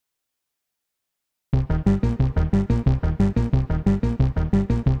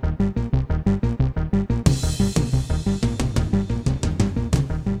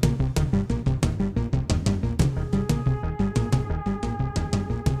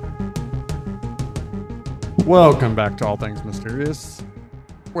Welcome back to All Things Mysterious,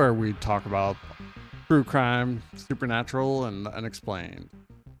 where we talk about true crime, supernatural, and the unexplained.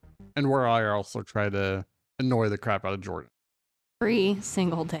 And where I also try to annoy the crap out of Jordan. Every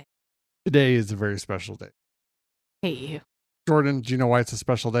single day. Today is a very special day. Hate you. Jordan, do you know why it's a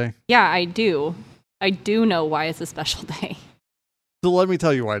special day? Yeah, I do. I do know why it's a special day. So let me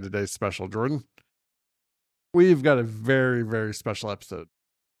tell you why today's special, Jordan. We've got a very, very special episode.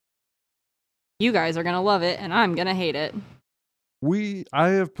 You guys are going to love it, and I'm going to hate it. I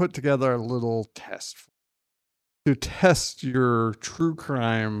have put together a little test to test your true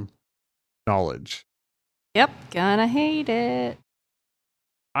crime knowledge. Yep, gonna hate it.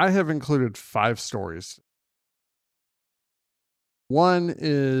 I have included 5 stories. One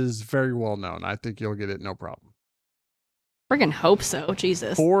is very well known. I think you'll get it no problem. Friggin' hope so,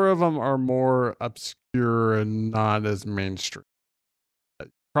 Jesus. 4 of them are more obscure and not as mainstream.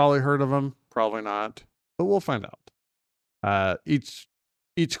 Probably heard of them, probably not, but we'll find out. Each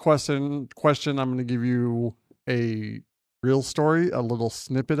question, I'm going to give you a real story, a little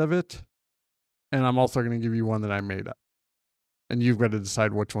snippet of it, and I'm also going to give you one that I made up. And you've got to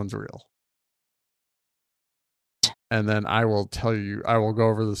decide which one's real. And then I will tell you, I will go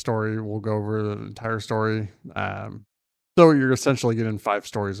over the story. We'll go over the entire story. So you're essentially getting 5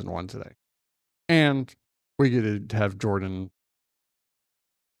 stories in one today. And we get to have Jordan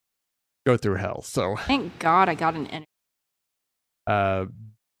go through hell. So Thank God I got an N.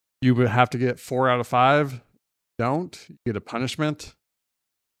 You would have to get 4 out of 5. Don't. You get a punishment.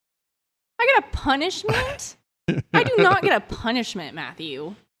 I get a punishment? I do not get a punishment,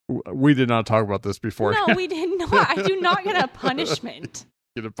 Matthew. We did not talk about this before. No, we did not. I do not get a punishment.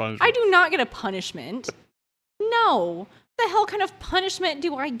 Get a punishment. I do not get a punishment. No. What the hell kind of punishment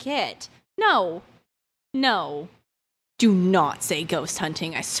do I get? No. No. Do not say ghost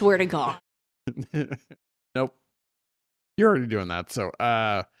hunting. I swear to God. Nope. You're already doing that. So,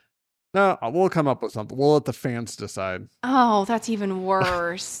 no, we'll come up with something. We'll let the fans decide. Oh, that's even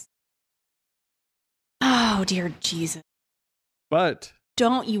worse. Oh, dear Jesus. But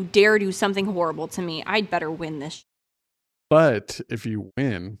Don't you dare do something horrible to me. I'd better win this. But if you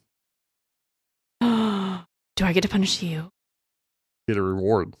win, Do I get to punish you? get a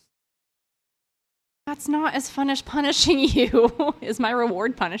reward. That's not as fun as punishing you. Is my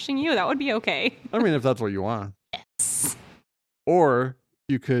reward punishing you? That would be okay. I mean, if that's what you want. Yes. Or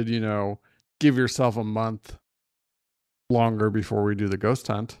you could, give yourself a month longer before we do the ghost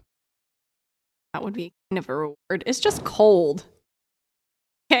hunt. That would be kind of a reward. It's just cold.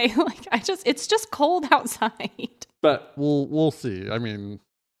 Okay, it's just cold outside. But we'll see. I mean,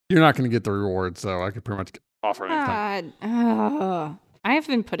 you're not going to get the reward, so I could pretty much offer anything. God, I have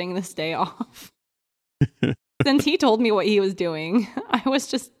been putting this day off. Since he told me what he was doing, I was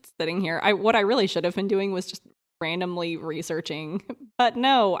just sitting here. What I really should have been doing was just randomly researching. But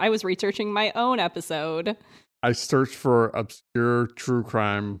no, I was researching my own episode. I searched for obscure true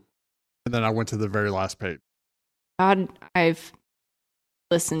crime, and then I went to the very last page. God, I've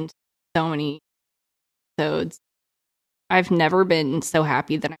listened to so many episodes. I've never been so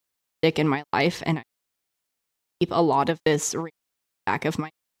happy that I'm sick in my life, and I keep a lot of this back of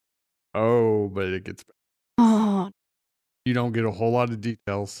my. Oh, but it gets better. Oh, You don't get a whole lot of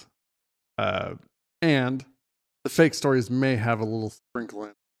details. And the fake stories may have a little sprinkle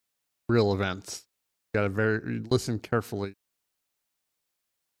in real events. You gotta listen carefully.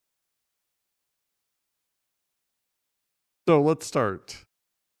 So let's start.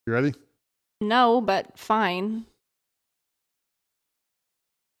 You ready? no, but fine.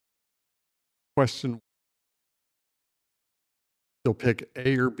 Question. You'll pick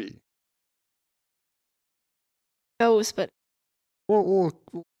A or B. Ghost, but We'll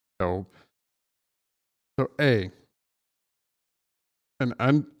go. So A.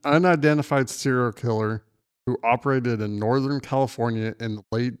 An unidentified serial killer who operated in Northern California in the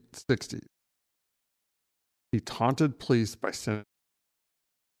late 60s. He taunted police by sending.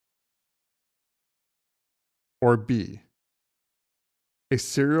 Or B. A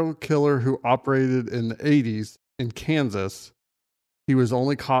serial killer who operated in the 80s in Kansas. He was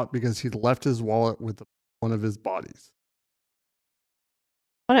only caught because he left his wallet with one of his bodies.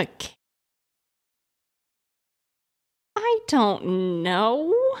 what a. I don't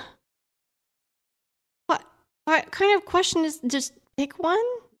know. What kind of question is just pick one?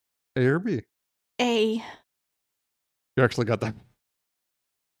 A or B? A. You actually got that.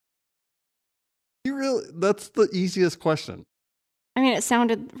 That's the easiest question. I mean, it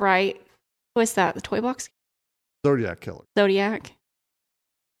sounded right. What's that? The toy box? Zodiac killer. Zodiac.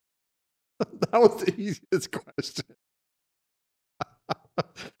 That was the easiest question.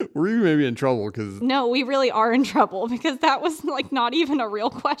 We're maybe in trouble because No, we really are in trouble because that was like not even a real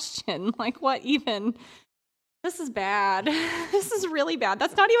question. Like, what even? This is bad. This is really bad.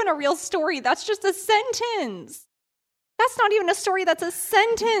 That's not even a real story. That's just a sentence. That's not even a story. That's a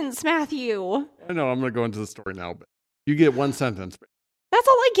sentence, Matthew. I know I'm going to go into the story now, but you get one sentence. That's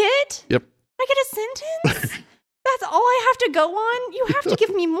all I get? Yep. I get a sentence? That's all I have to go on? You have to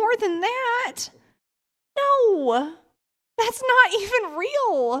give me more than that. No. That's not even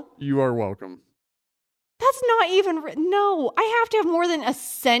real. You are welcome. That's not even no. I have to have more than a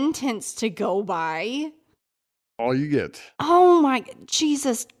sentence to go by. All you get. Oh my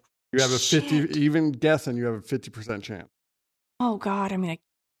Jesus. You have a Shit. 50, even guessing, you have a 50% chance. Oh God, I'm gonna.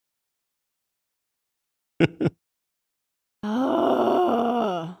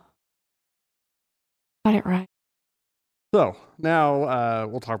 Got it right. So now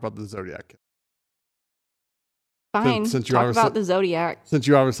we'll talk about the Zodiac. Fine. Since you Talk obviously- about the Zodiac. Since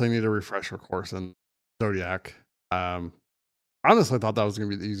you obviously need a refresher course in Zodiac, honestly, I thought that was going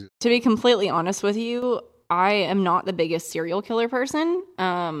to be the easiest. To be completely honest with you, I am not the biggest serial killer person.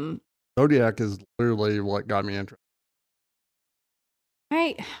 Zodiac is literally what got me interested.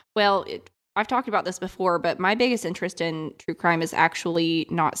 I've talked about this before, but my biggest interest in true crime is actually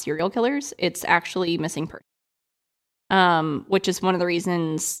not serial killers. It's actually missing persons. Which is one of the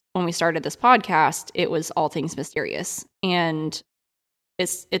reasons when we started this podcast, it was all things mysterious. And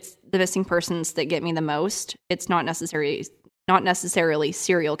it's the missing persons that get me the most. It's not necessarily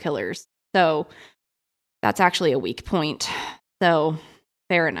serial killers. So that's actually a weak point. So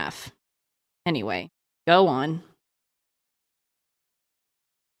fair enough. Anyway, go on.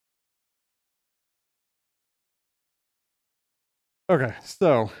 Okay,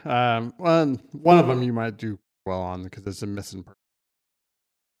 so one of them you might do well on because it's a missing person.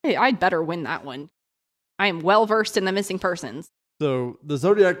 Hey, I'd better win that one. I am well versed in the missing persons. So the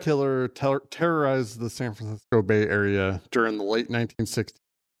Zodiac killer terrorized the San Francisco Bay Area during the late 1960s,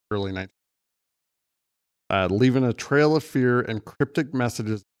 early 1960s, leaving a trail of fear and cryptic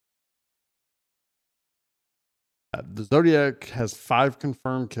messages. The Zodiac has 5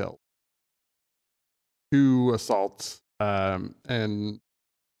 confirmed kills, 2 assaults, and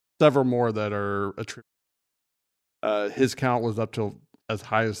several more that are attributed. His count was up to as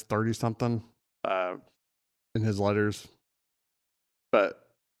high as 30-something in his letters. But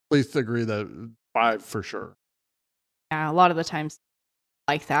please agree that 5 for sure. Yeah, a lot of the times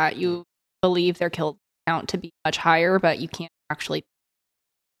like that, you believe their kill count to be much higher, but you can't actually.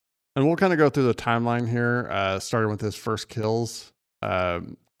 And we'll kind of go through the timeline here, starting with his first kills,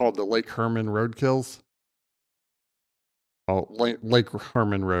 called the Lake Herman Road kills. Oh, Lake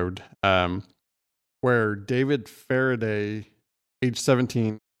Herman Road, where David Faraday, age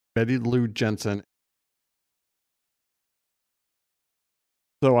 17, Betty Lou Jensen.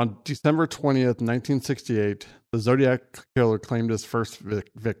 So on December 20th, 1968, the Zodiac killer claimed his first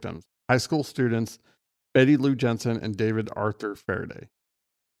victims, high school students Betty Lou Jensen and David Arthur Faraday,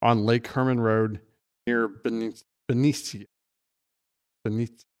 on Lake Herman Road near Benicia. I don't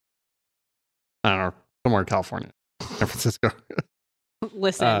know, somewhere in California, San Francisco.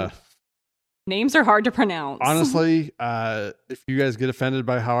 Listen, names are hard to pronounce. Honestly, if you guys get offended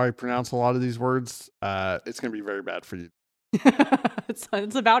by how I pronounce a lot of these words, it's going to be very bad for you.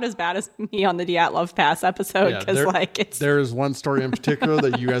 It's about as bad as me on the Dyatlov Pass episode because there is one story in particular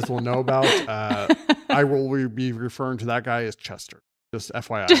that you guys will know about. I will be referring to that guy as Chester. Just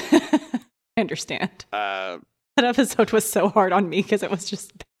FYI. I understand. That episode was so hard on me because it was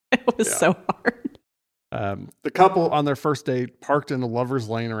so hard. The couple on their first date parked in a lover's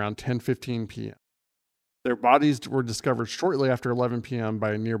lane around 10:15 p.m. Their bodies were discovered shortly after 11 p.m.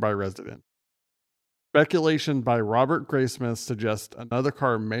 by a nearby resident. Speculation by Robert Graysmith suggests another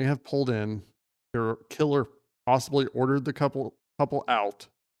car may have pulled in. The killer possibly ordered the couple out.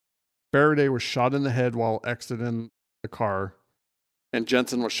 Faraday was shot in the head while exiting the car, and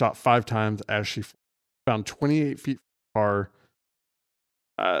Jensen was shot 5 times as she found 28 feet from the car.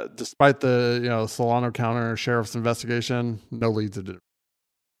 Despite the Solano County Sheriff's investigation, no leads had.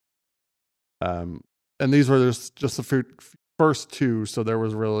 And these were just the first 2, so there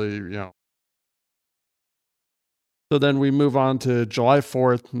was really So then we move on to July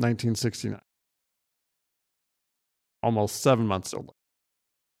 4th, 1969. Almost 7 months old.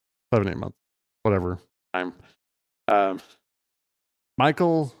 7, 8 months, whatever time.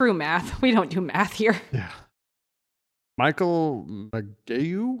 Michael. True math. We don't do math here. Yeah. Michael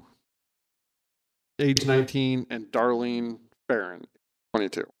Magayu, age 19, and Darlene Farron,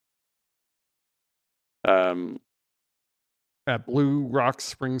 22. At Blue Rock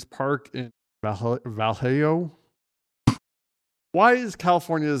Springs Park in Vallejo. Why is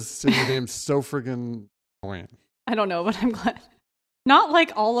California's city name so freaking annoying? I don't know, but I'm glad. Not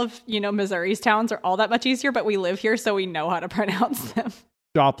like all of, Missouri's towns are all that much easier, but we live here, so we know how to pronounce them.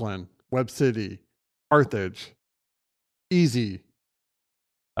 Joplin, Webb City, Carthage, easy.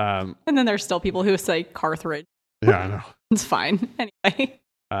 And then there's still people who say Carthage. Yeah, I know. It's fine. Anyway.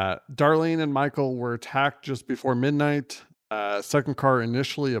 Darlene and Michael were attacked just before midnight. Second car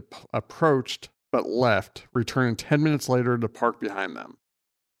initially approached but left, returning 10 minutes later to park behind them.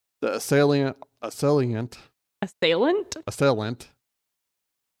 The assailant,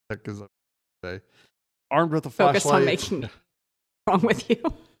 heck is a armed with a Focus flashlight, on making wrong with you,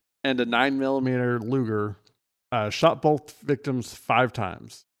 and a 9mm Luger, shot both victims 5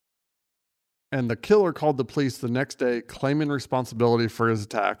 times. And the killer called the police the next day, claiming responsibility for his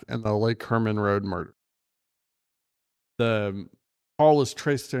attack and the Lake Herman Road murder. The call was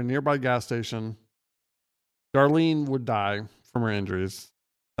traced to a nearby gas station. Darlene would die from her injuries,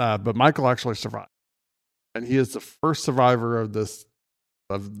 but Michael actually survived. And he is the first survivor of the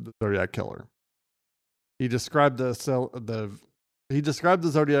Zodiac killer. He described the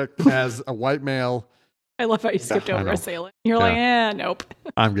Zodiac as a white male. I love how you skipped over assailant. You're like, nope.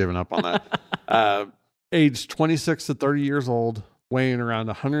 I'm giving up on that. Aged 26 to 30 years old, weighing around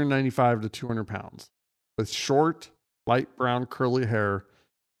 195 to 200 pounds, with short, light brown curly hair,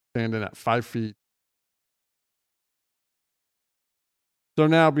 standing at 5 feet. So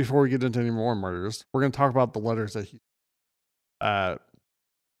now, before we get into any more murders, we're going to talk about the letters that he... on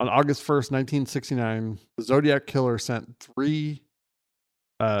August 1st, 1969, the Zodiac killer sent three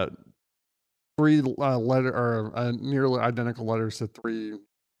nearly identical letters to 3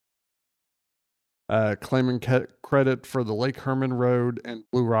 claiming credit for the Lake Herman Road and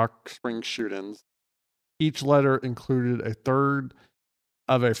Blue Rock Springs shootings. Each letter included a third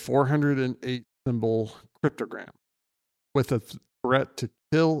of a 408 symbol cryptogram with a threat to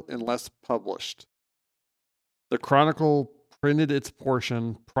kill unless published. The Chronicle printed its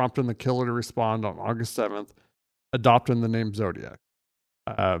portion, prompting the killer to respond on August 7th, adopting the name Zodiac.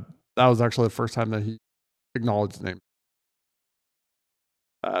 That was actually the first time that he acknowledged the name.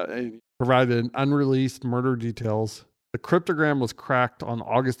 He provided unreleased murder details. The cryptogram was cracked on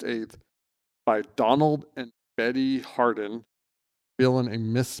August 8th by Donald and Betty Hardin, revealing a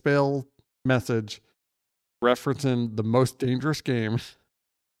misspelled message referencing the most dangerous game.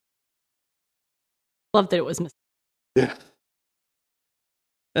 Love that it was Yeah.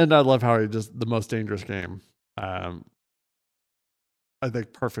 And I love how he just the most dangerous game. I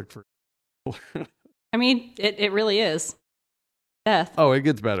think perfect for I mean, it really is. Death. Oh, it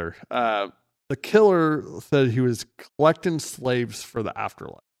gets better. The killer said he was collecting slaves for the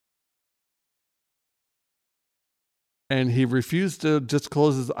afterlife. And he refused to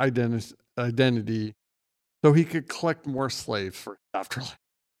disclose his identity so he could collect more slaves for his afterlife.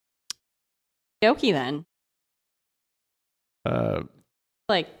 Okie then.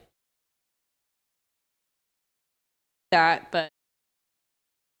 Like that, but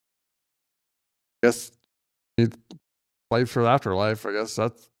I guess he's slaves for the afterlife. I guess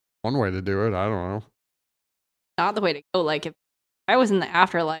that's one way to do it. I don't know. Not the way to go. Like if I was in the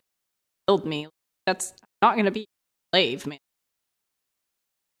afterlife, killed me. That's not going to be a slave, man.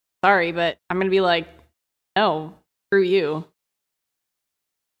 Sorry, but I'm going to be like, no, screw you.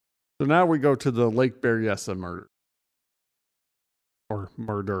 So now we go to the Lake Berryessa murder. Or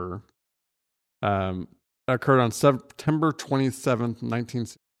murder. Occurred on September 27th,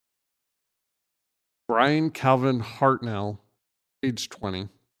 1960. Brian Calvin Hartnell, age 20.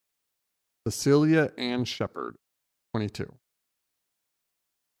 Cecilia Ann Shepard, 22.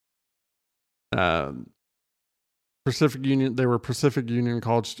 Pacific Union. They were Pacific Union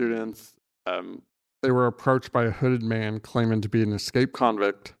college students. They were approached by a hooded man claiming to be an escaped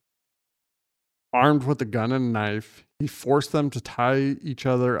convict. Armed with a gun and a knife, he forced them to tie each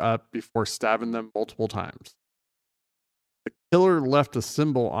other up before stabbing them multiple times. The killer left a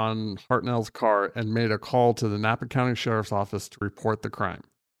symbol on Hartnell's car and made a call to the Napa County Sheriff's Office to report the crime.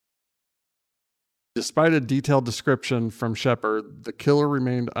 Despite a detailed description from Shepard, the killer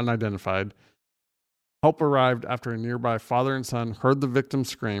remained unidentified. Help arrived after a nearby father and son heard the victim's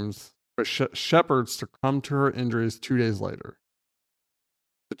screams, but Shepard succumbed to her injuries 2 days later.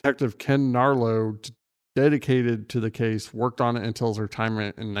 Detective Ken Narlow, dedicated to the case, worked on it until his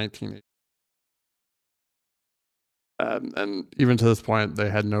retirement in 1980. And even to this point, they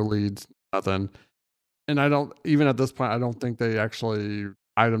had no leads, nothing. And even at this point, I don't think they actually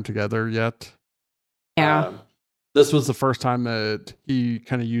tied them together yet. Yeah. This was the first time that he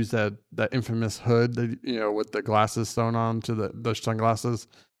kind of used that infamous hood, that, with the glasses sewn on to the sunglasses.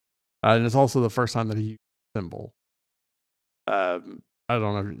 And it's also the first time that he used a symbol. I don't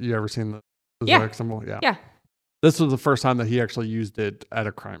know if you ever seen the Yeah. Zodiac symbol. Yeah. This was the first time that he actually used it at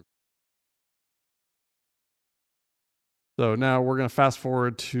a crime. So now we're going to fast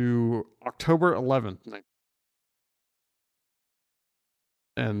forward to October 11th,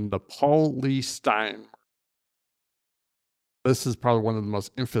 and the Paul Lee Stein. This is probably one of the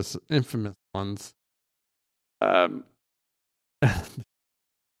most infamous ones.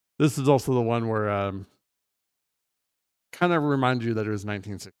 This is also the one where kind of reminds you that it was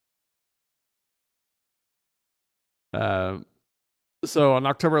 1960. So on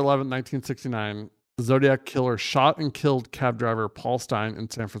October 11th, 1969, the Zodiac killer shot and killed cab driver Paul Stein in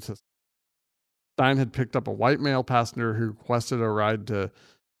San Francisco. Stein had picked up a white male passenger who requested a ride to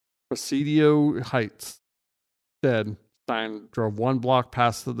Presidio Heights. Instead, Stein drove 1 block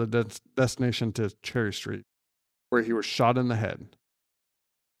past the destination to Cherry Street, where he was shot in the head.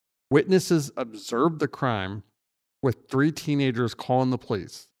 Witnesses observed the crime, with 3 teenagers calling the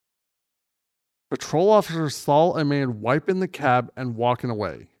police. Patrol officers saw a man wiping the cab and walking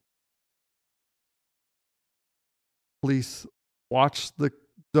away. Police watched the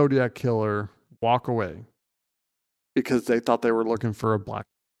Zodiac killer walk away because they thought they were looking for a black.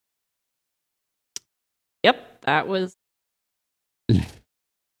 Yep, that was.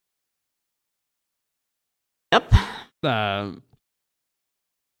 Yep.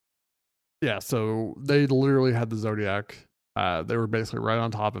 Yeah, so they literally had the Zodiac. They were basically right on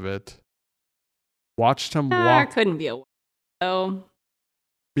top of it. Watched him walk. Couldn't be a. Oh.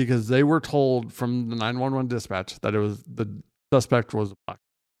 Because they were told from the 911 dispatch that it was the suspect was black.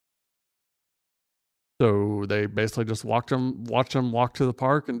 So they basically just watched him walk to the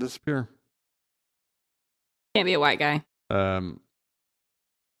park and disappear. Can't be a white guy. The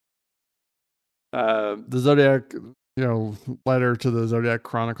Zodiac, letter to the Zodiac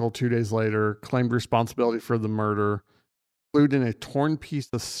Chronicle 2 days later claimed responsibility for the murder, including a torn piece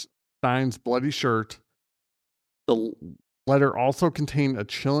of Stein's bloody shirt. The letter also contained a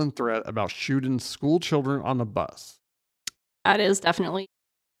chilling threat about shooting school children on a bus. That is definitely.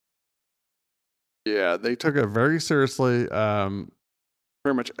 Yeah, they took it very seriously.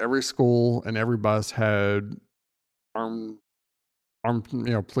 Pretty much every school and every bus had armed,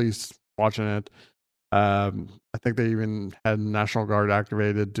 police watching it. I think they even had National Guard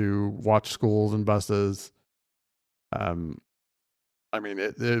activated to watch schools and buses. I mean,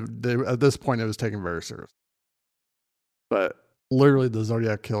 at this point, it was taken very seriously. But literally, the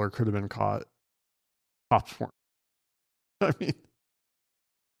Zodiac killer could have been caught. Cops weren't. I mean,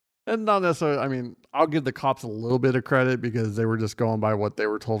 and not necessarily. I mean, I'll give the cops a little bit of credit because they were just going by what they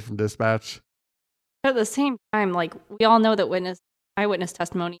were told from dispatch. At the same time, like, we all know that eyewitness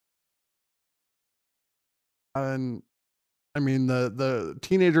testimony. And I mean, the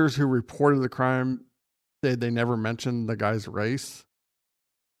teenagers who reported the crime said they never mentioned the guy's race.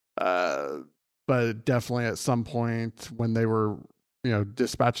 But definitely at some point when they were,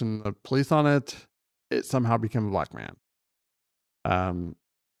 dispatching the police on it, it somehow became a black man.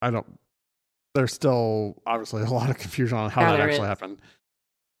 There's still obviously a lot of confusion on how that actually happened.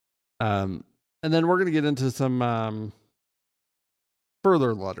 And then we're going to get into some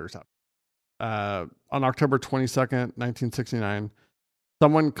further letters. On October 22nd, 1969,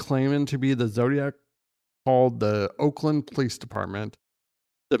 someone claiming to be the Zodiac called the Oakland Police Department,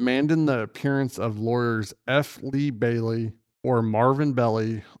 demanding the appearance of lawyers F. Lee Bailey or Marvin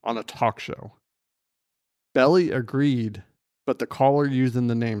Belly on a talk show. Belly agreed, but the caller using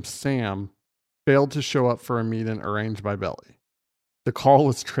the name Sam failed to show up for a meeting arranged by Belly. The call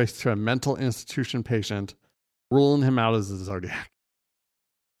was traced to a mental institution patient, ruling him out as a Zodiac.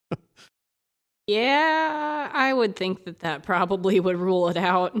 Yeah, I would think that probably would rule it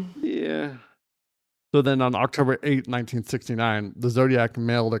out. Yeah. So then on October 8, 1969, the Zodiac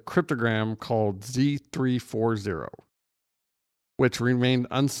mailed a cryptogram called Z340, which remained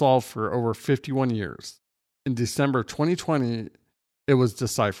unsolved for over 51 years. In December 2020, it was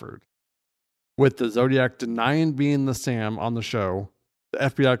deciphered. With the Zodiac denying being the Sam on the show, the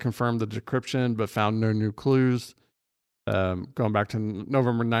FBI confirmed the decryption but found no new clues. Going back to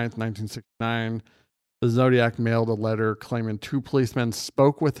November 9th, 1969, the Zodiac mailed a letter claiming 2 policemen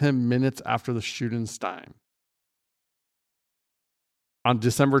spoke with him minutes after the shooting Stein. On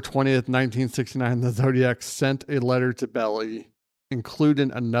December 20th, 1969, the Zodiac sent a letter to Belly,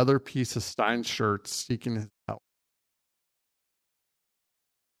 including another piece of Stein's shirt seeking his help.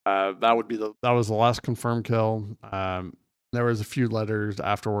 That was the last confirmed kill. There was a few letters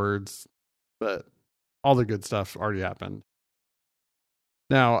afterwards, but all the good stuff already happened.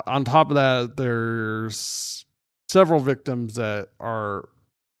 Now, on top of that, there's several victims that are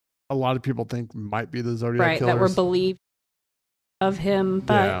a lot of people think might be the Zodiac killers. That were believed. of him,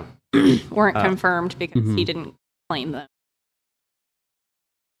 but weren't confirmed because he didn't claim them.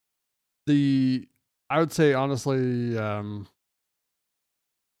 I would say honestly, hold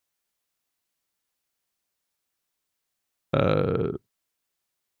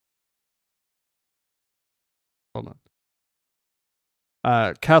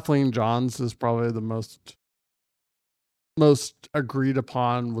on. Kathleen Johns is probably the most agreed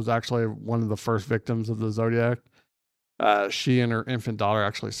upon, was actually one of the first victims of the Zodiac. She and her infant daughter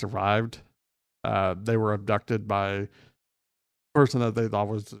actually survived. They were abducted by a person that they thought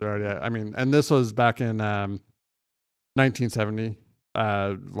was the Zodiac. I mean, and this was back in 1970.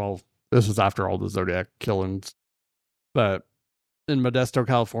 Well, this was after all the Zodiac killings. But in Modesto,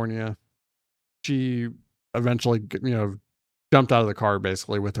 California, she eventually, jumped out of the car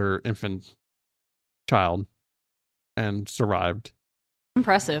basically with her infant child and survived.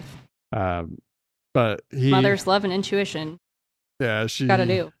 Impressive. But mother's love and intuition. Yeah, she gotta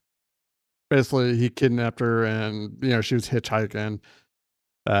do. Basically, he kidnapped her, and she was hitchhiking.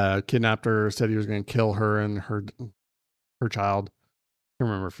 Kidnapped her, said he was going to kill her and her child. I can't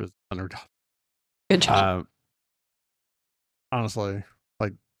remember if it's son or daughter. Good job. Honestly,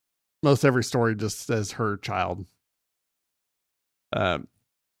 like most every story just says her child.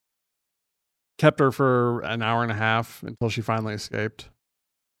 Kept her for an hour and a half until she finally escaped.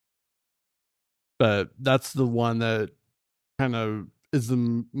 But that's the one that kind of is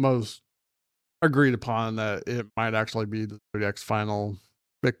the most agreed upon, that it might actually be the Zodiac's final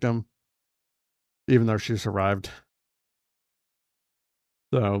victim, even though she survived.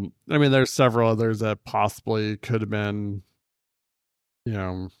 So, I mean, there's several others that possibly could have been,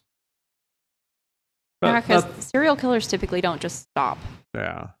 Yeah, because serial killers typically don't just stop.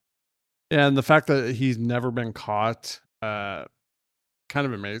 Yeah. And the fact that he's never been caught, kind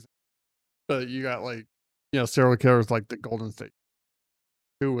of amazing. But you got serial killers like the Golden State,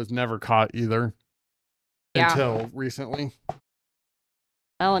 who was never caught either until recently.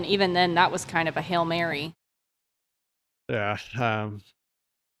 Well, and even then, that was kind of a Hail Mary. Yeah.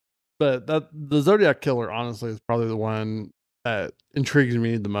 But the Zodiac Killer, honestly, is probably the one that intrigues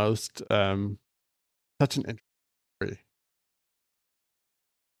me the most. Such an interesting story.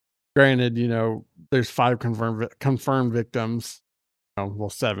 Granted, there's 5 confirmed victims. Well,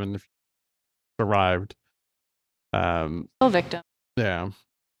 7 if you survived. Still victim. Yeah.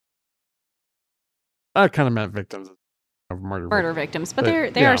 I kind of meant victims of murder victims, but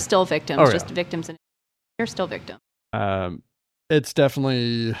they are still victims, just victims, and they're still victims. It's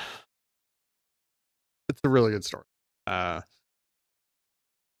definitely, it's a really good story.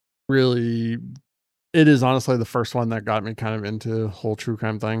 Really, it is honestly the first one that got me kind of into the whole true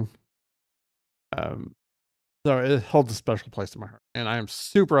crime thing. So it holds a special place in my heart, and I am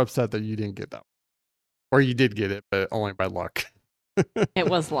super upset that you didn't get that, or you did get it, but only by luck. It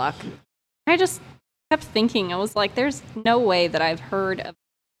was luck. I just kept thinking, I was like, there's no way that I've heard of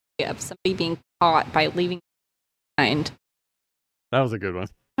somebody being caught by leaving behind. That was a good one.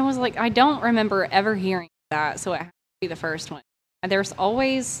 I was like, I don't remember ever hearing that, so it has to be the first one. And there's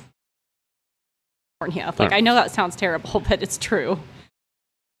always, I know that sounds terrible, but it's true.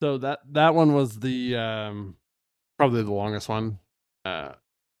 So that one was the probably the longest one.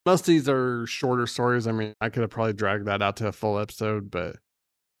 Most of these are shorter stories. I mean, I could have probably dragged that out to a full episode, but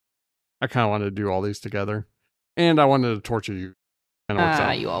I kind of wanted to do all these together, and I wanted to torture you.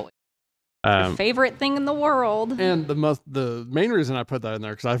 You always. Your favorite thing in the world. And the main reason I put that in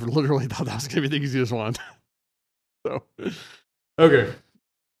there, because I literally thought that was going to be the easiest one. So, okay.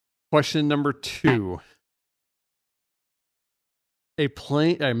 Question number 2.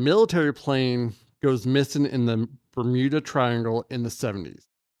 A military plane goes missing in the Bermuda Triangle in the 70s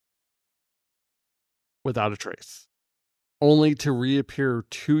without a trace, only to reappear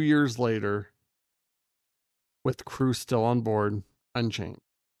 2 years later with crew still on board, unchanged.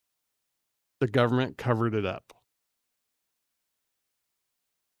 The government covered it up.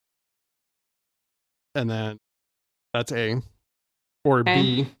 And then that's A. Or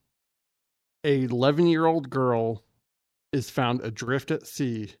B, a 11-year-old girl is found adrift at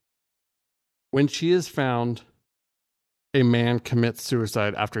sea. When she is found, a man commits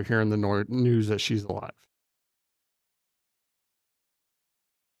suicide after hearing the news that she's alive.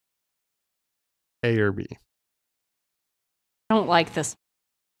 A or B? I don't like this.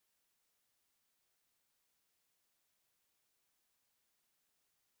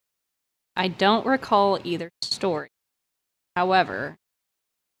 I don't recall either story. However,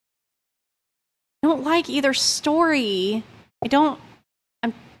 I don't like either story.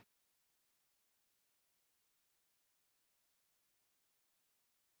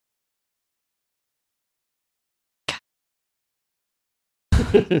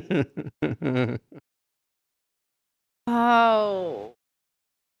 Oh.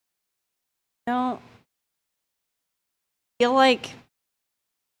 No. Feel like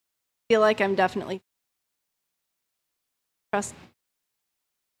I'm definitely trust.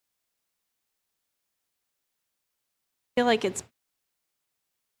 Feel like it's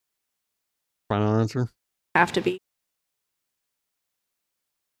Final answer? have to be.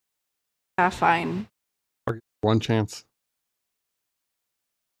 Fine. One chance.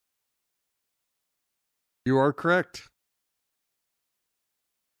 You are correct.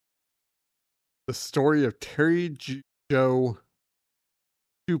 The story of Terry Joe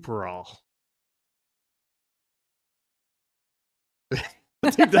Superall.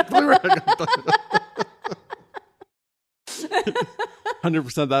 That's exactly right.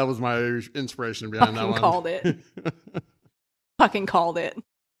 100% that was my inspiration behind that one. Called it. Fucking called it.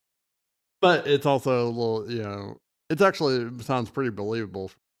 But it's also a little, it actually sounds pretty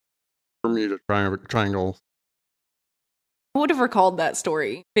believable for me to triangle. I would have recalled that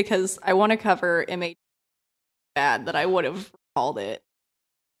story because I want to cover MH bad that I would have recalled it.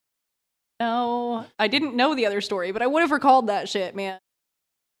 No, I didn't know the other story, but I would have recalled that shit, man.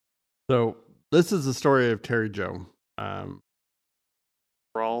 So this is the story of Terry Joe.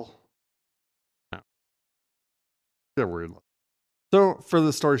 Brawl. No. Get weird. So for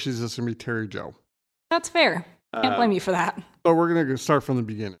the story, she's just gonna be Terry Joe. That's fair. Can't blame you for that. But we're gonna start from the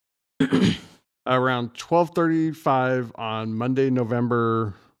beginning. Around 12:35 on Monday,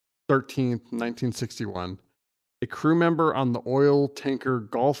 November 13th, 1961, a crew member on the oil tanker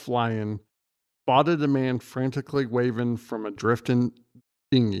Gulf Lion spotted a man frantically waving from a drifting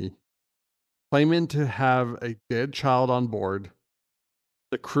dinghy, claiming to have a dead child on board.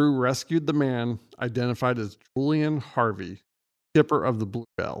 The crew rescued the man, identified as Julian Harvey, skipper of the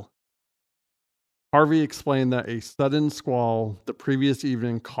Bluebell. Harvey explained that a sudden squall the previous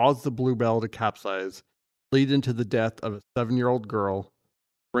evening caused the Bluebell to capsize, leading to the death of a 7-year-old girl,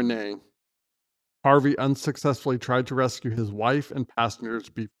 Renee. Harvey unsuccessfully tried to rescue his wife and passengers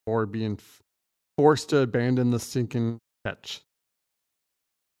before being forced to abandon the sinking ketch.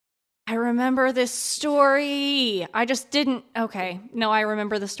 I remember this story. I just didn't. Okay. No, I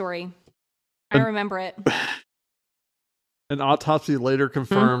remember the story. I remember it. An autopsy later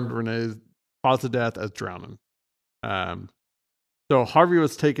confirmed Renee's cause of death as drowning. So Harvey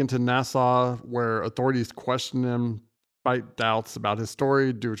was taken to Nassau, where authorities questioned him despite doubts about his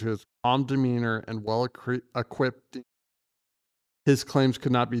story due to his calm demeanor and well-equipped. His claims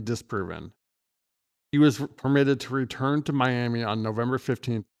could not be disproven. He was permitted to return to Miami on November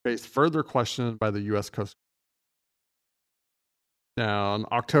 15th, face further questioning by the U.S. Coast Guard. Now, on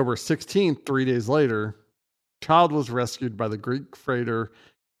October 16th, 3 days later, a child was rescued by the Greek freighter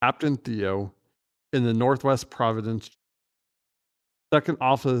Captain Theo in the Northwest Providence. Second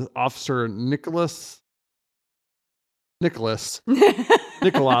officer Nicholas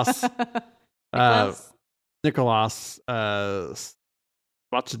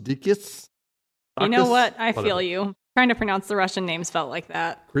Spachidikis. You know what? I feel you. Trying to pronounce the Russian names felt like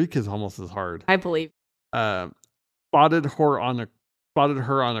that. Greek is almost as hard. I believe. Spotted her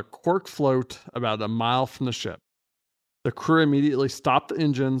on a cork float about a mile from the ship. The crew immediately stopped the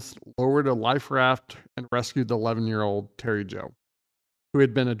engines, lowered a life raft, and rescued the 11-year-old Terry Joe, who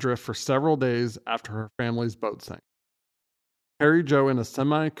had been adrift for several days after her family's boat sank. Terry Joe, in a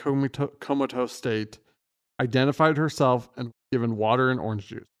semi-comatose state, identified herself and was given water and orange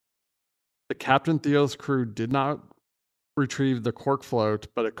juice. The Captain Theo's crew did not retrieve the cork float,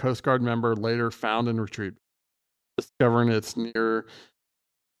 but a Coast Guard member later found and retrieved it, discovering its near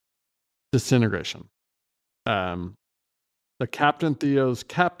disintegration. The Captain Theo's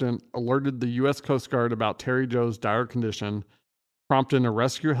captain alerted the U.S. Coast Guard about Terry Joe's dire condition, prompting a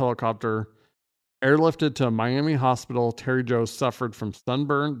rescue helicopter. Airlifted to a Miami hospital, Terry Joe suffered from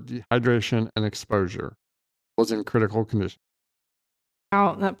sunburn, dehydration, and exposure. Was in critical condition.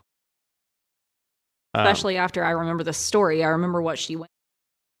 Especially after I remember the story. I remember what she went.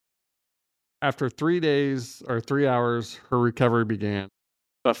 After 3 days or 3 hours, her recovery began.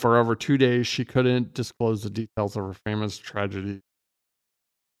 But for over 2 days, she couldn't disclose the details of her famous tragedy.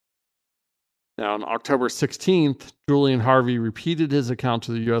 Now, on October 16th, Julian Harvey repeated his account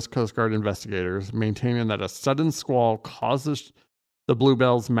to the U.S. Coast Guard investigators, maintaining that a sudden squall caused the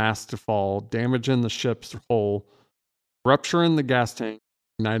Bluebell's mast to fall, damaging the ship's hull, rupturing the gas tank,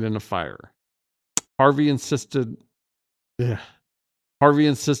 igniting a fire. Harvey insisted the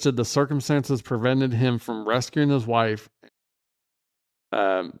circumstances prevented him from rescuing his wife,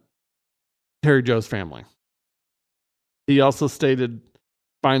 Terry Joe's family. He also stated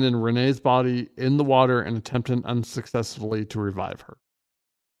finding Renee's body in the water and attempting unsuccessfully to revive her.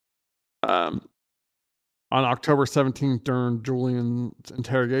 On October 17th, during Julian's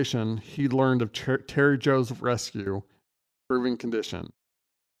interrogation, he learned of Terry Joe's rescue, improving condition.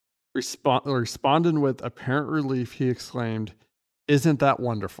 Responding with apparent relief, he exclaimed, "Isn't that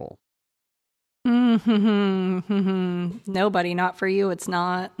wonderful?" Nobody, not for you, it's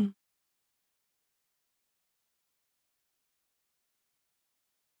not.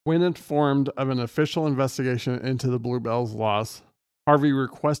 When informed of an official investigation into the Bluebell's loss, Harvey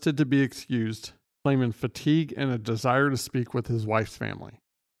requested to be excused, claiming fatigue and a desire to speak with his wife's family.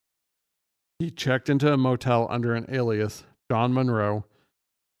 He checked into a motel under an alias, John Monroe,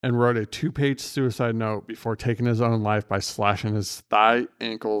 and wrote a 2-page suicide note before taking his own life by slashing his thigh,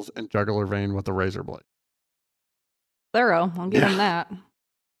 ankles, and jugular vein with a razor blade. Thorough, I'll give him that.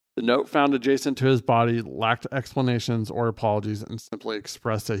 The note found adjacent to his body lacked explanations or apologies and simply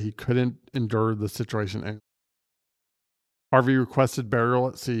expressed that he couldn't endure the situation anymore. Harvey requested burial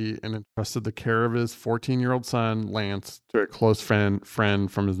at sea and entrusted the care of his 14-year-old son, Lance, to a close friend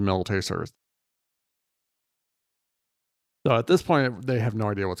from his military service. So at this point, they have no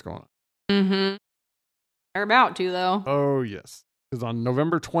idea what's going on. Mm-hmm. They're about to, though. Oh, yes. Because on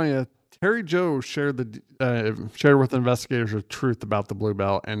November 20th, Terry Joe shared with investigators the truth about the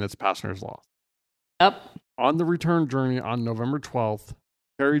Bluebell and its passengers lost. Yep. On the return journey on November 12th,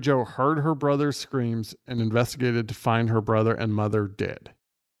 Terry Joe heard her brother's screams and investigated to find her brother and mother dead.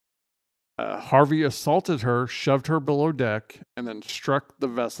 Harvey assaulted her, shoved her below deck, and then struck the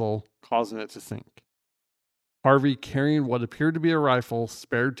vessel, causing it to sink. Harvey, carrying what appeared to be a rifle,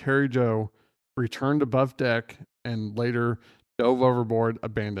 spared Terry Joe, returned above deck, and later dove overboard,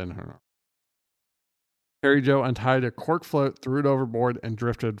 abandoning her. Terry Joe untied a cork float, threw it overboard, and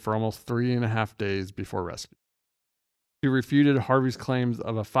drifted for almost 3.5 days before rescue. She refuted Harvey's claims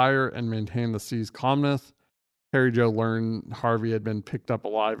of a fire and maintained the sea's calmness. Terry Joe learned Harvey had been picked up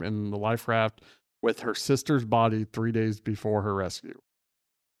alive in the life raft with her sister's body 3 days before her rescue,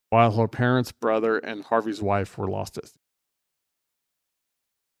 while her parents, brother, and Harvey's wife were lost at sea.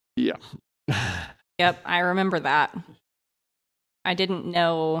 Yeah. Yep, I remember that. I didn't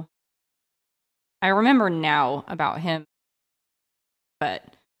know. I remember now about him. But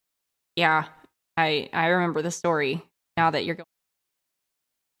yeah, I remember the story now that you're going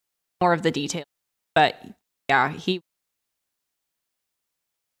more of the details. But yeah,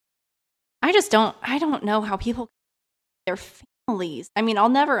 I don't know how people, their families. I mean, I'll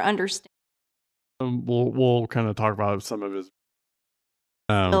never understand. We'll kind of talk about some of his.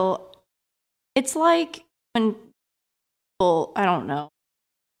 So it's like when people, I don't know.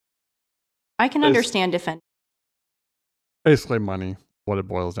 I can understand defending. Basically, money, what it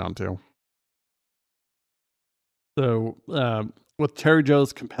boils down to. So, with Terry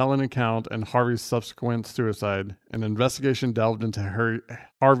Joe's compelling account and Harvey's subsequent suicide, an investigation delved into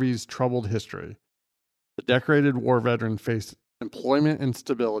Harvey's troubled history. The decorated war veteran faced employment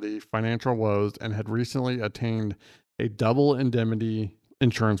instability, financial woes, and had recently attained a double indemnity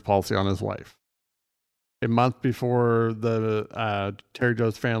insurance policy on his wife. A month before the Terry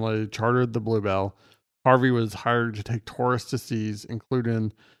Joe's family chartered the Bluebell, Harvey was hired to take tourists to seas,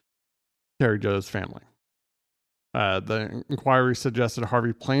 including Terry Joe's family. The inquiry suggested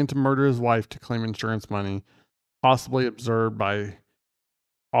Harvey planned to murder his wife to claim insurance money, possibly observed by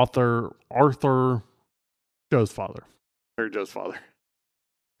Arthur Joe's father, Terry Joe's father.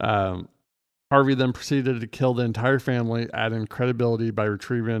 Harvey then proceeded to kill the entire family, adding credibility by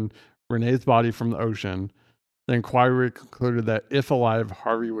retrieving Renee's body from the ocean. The inquiry concluded that if alive,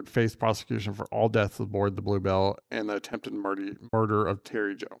 Harvey would face prosecution for all deaths aboard the Bluebell and the attempted murder of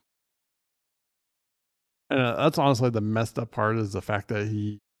Terry Joe. And that's honestly the messed up part, is the fact that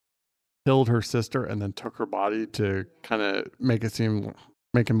he killed her sister and then took her body to kind of make him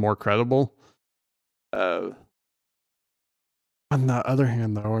more credible. On the other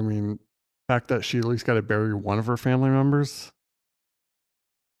hand, though, I mean, the fact that she at least got to bury one of her family members.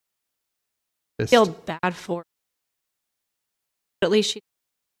 I feel bad for her. But at least she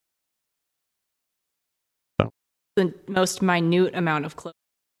the most minute amount of clothes.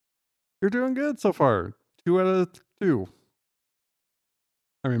 You're doing good so far. 2 out of 2.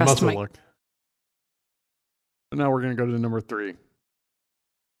 I mean, muscle luck. But now we're going to go to number 3.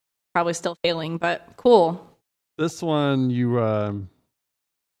 Probably still failing, but cool. This one you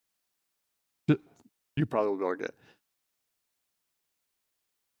probably will be able to get.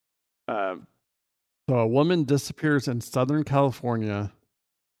 So a woman disappears in Southern California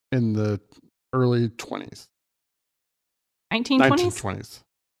in the early 20s. 1920s.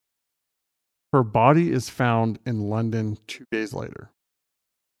 Her body is found in London 2 days later.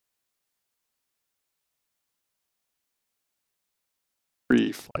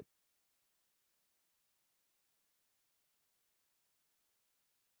 Pre-flight.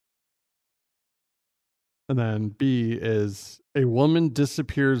 And then B is a woman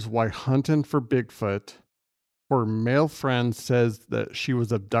disappears while hunting for Bigfoot. Her male friend says that she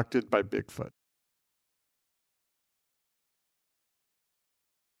was abducted by Bigfoot.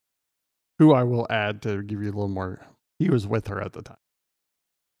 Who I will add to give you a little more. He was with her at the time.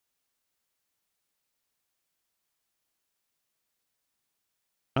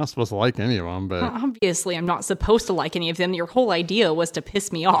 I'm not supposed to like any of them, but obviously I'm not supposed to like any of them. Your whole idea was to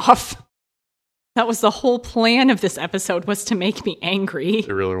piss me off. That was the whole plan of this episode, was to make me angry. It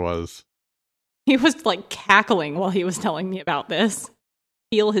really was. He was like cackling while he was telling me about this.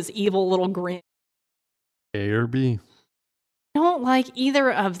 Feel his evil little grin. A or B? I don't like either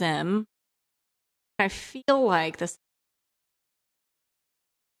of them. I feel like this.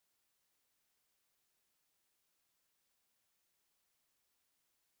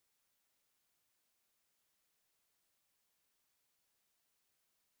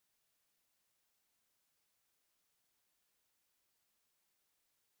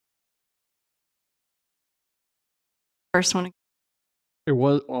 First one. It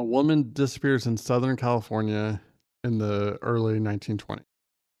was a woman disappears in Southern California in the early 1920s.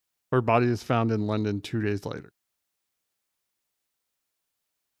 Her body is found in London 2 days later.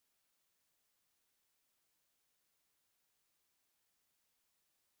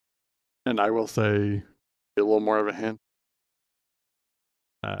 And I will say a little more of a hint.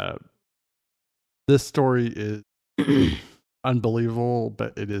 This story is unbelievable,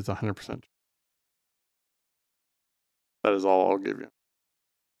 but it is 100% true. That is all I'll give you.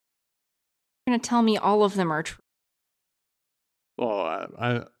 You're going to tell me all of them are true.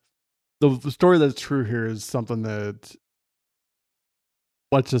 Well, the story that's true here is something that,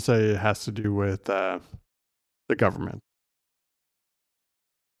 let's just say, it has to do with the government.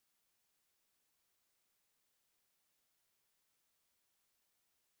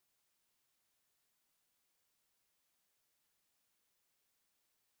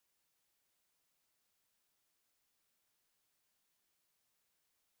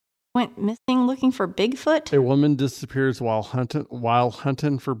 Went missing looking for Bigfoot? A woman disappears while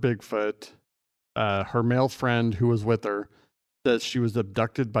hunting for Bigfoot. Her male friend who was with her says she was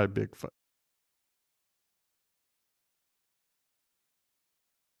abducted by Bigfoot.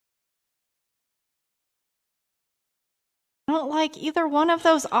 I don't like either one of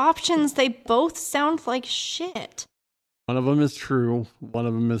those options. They both sound like shit. One of them is true. One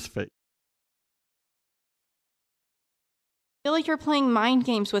of them is fake. I feel like you're playing mind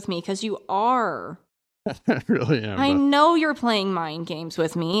games with me, because you are. I really am. I know you're playing mind games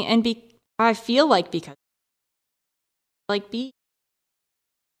with me, and I feel like because B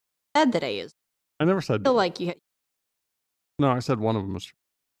said that A is. I never said. I feel like you. No, I said one of them is true.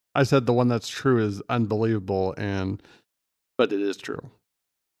 I said the one that's true is unbelievable, but it is true.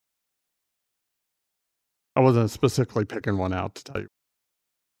 I wasn't specifically picking one out to tell you.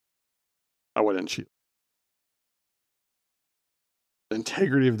 I wouldn't cheat. The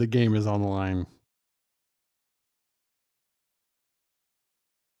integrity of the game is on the line.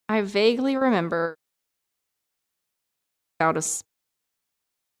 I vaguely remember about I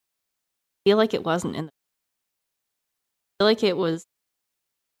feel like it wasn't in the. I feel like it was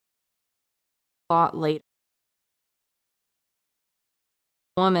a lot later.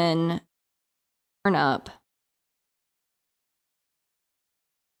 Woman turn up.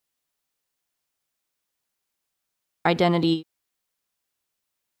 Identity.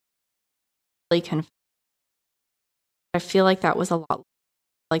 I feel like that was a lot.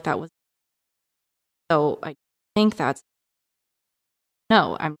 Like that was. So I think that's.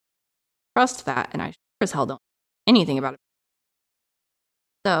 No, I'm trust that, and I sure as hell don't know anything about it.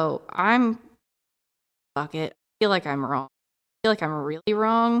 So fuck it. I feel like I'm wrong. I feel like I'm really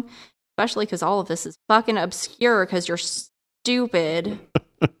wrong, especially because all of this is fucking obscure because you're stupid.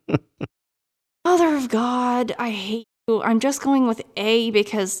 Mother of God, I hate you. I'm just going with A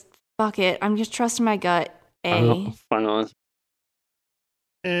because fuck it. I'm just trusting my gut. A. Final answer.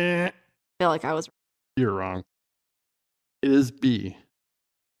 I feel like I was. You're wrong. It is B.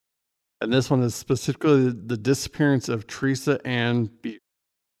 And this one is specifically the disappearance of Teresa Ann B.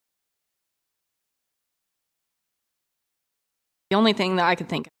 The only thing that I could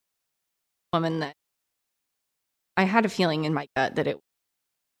think of, woman that I had a feeling in my gut that it was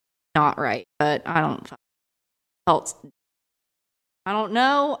not right, but I don't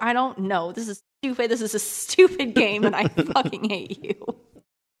know. This is stupid. This is a stupid game, and I fucking hate you.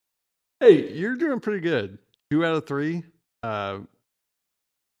 Hey, you're doing pretty good. 2 out of 3.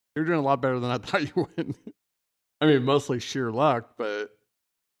 You're doing a lot better than I thought you would. I mean, mostly sheer luck, but...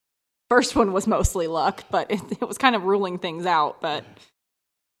 First one was mostly luck, but it was kind of ruling things out, but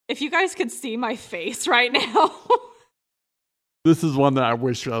If you guys could see my face right now. This is one that I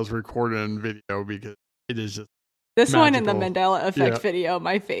wish I was recording in video because it is just this magical. One in the Mandela Effect Yeah. video,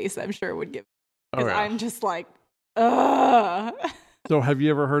 my face, I'm sure would give. Because yeah. I'm just like, ugh. So have you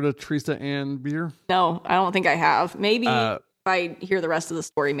ever heard of Teresa Ann Beer? No, I don't think I have. Maybe if I hear the rest of the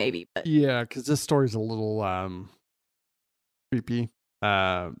story, maybe. But Yeah, because this story's a little creepy.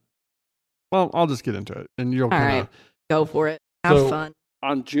 Well, I'll just get into it, and you'll kind of right. Go for it. Have fun.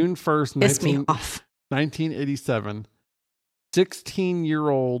 On June 1st, Piss me off. 1987,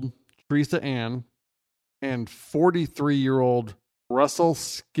 16-year-old Teresa Ann and 43-year-old Russell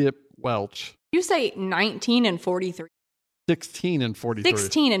Skip Welch. You say 19 and 43. 16 and 43.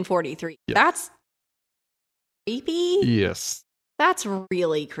 16 and 43. Yes. That's creepy? Yes. That's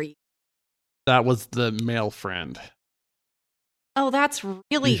really creepy. That was the male friend. Oh, that's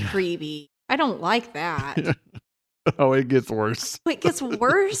really creepy. I don't like that. Oh, it gets worse. Wait, it gets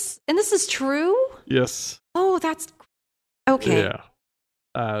worse? And this is true? Yes. Oh, that's... Okay.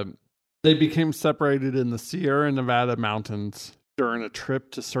 Yeah. They became separated in the Sierra Nevada mountains during a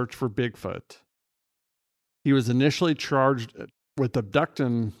trip to search for Bigfoot. He was initially charged with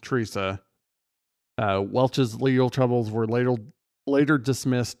abducting Teresa. Welch's legal troubles were later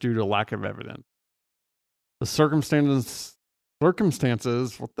dismissed due to lack of evidence. The circumstances,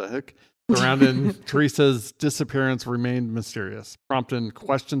 what the heck, surrounding Teresa's disappearance remained mysterious, prompting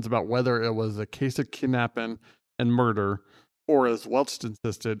questions about whether it was a case of kidnapping and murder, or as Welch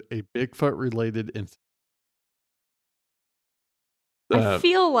insisted, a Bigfoot-related incident. I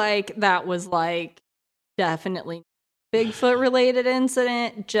feel like that was like definitely Bigfoot-related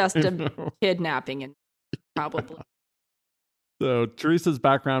incident, just a kidnapping and probably. So Teresa's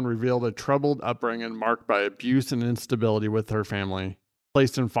background revealed a troubled upbringing marked by abuse and instability with her family.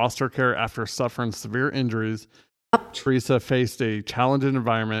 Placed in foster care after suffering severe injuries, Teresa faced a challenging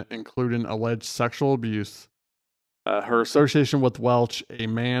environment, including alleged sexual abuse. Her association with Welch, a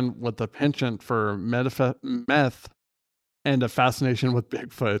man with a penchant for meth and a fascination with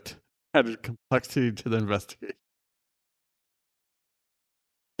Bigfoot, added complexity to the investigation.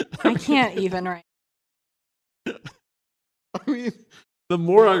 I can't even right. I mean, the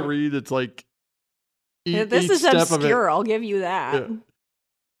more I read, it's like this is obscure. I'll give you that. Yeah.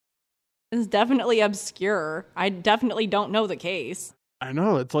 It's definitely obscure. I definitely don't know the case. I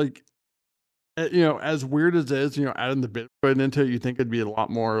know. It's like, as weird as it is, adding the Bigfoot into it, you think it'd be a lot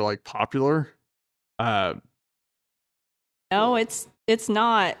more like popular. No, it's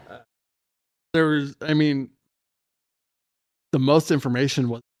not. The most information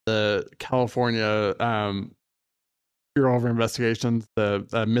was the California Bureau of Investigations,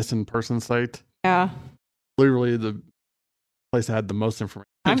 the missing person site. Yeah. Literally the place that had the most information.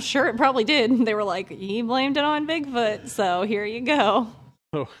 I'm sure it probably did. They were like, he blamed it on Bigfoot, so here you go.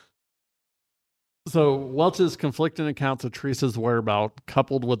 So Welch's conflicting accounts of Teresa's whereabouts,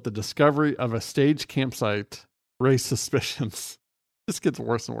 coupled with the discovery of a staged campsite, raised suspicions. This gets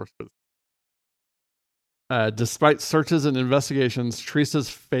worse and worse. Despite searches and investigations, Teresa's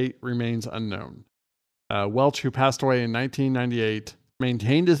fate remains unknown. Welch, who passed away in 1998,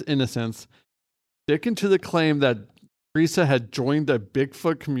 maintained his innocence, sticking to the claim that Teresa had joined a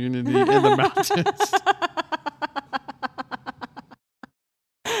Bigfoot community in the mountains.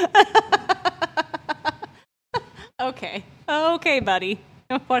 Okay, buddy.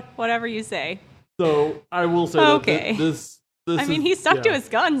 Whatever you say. So I will say okay. That this he stuck to his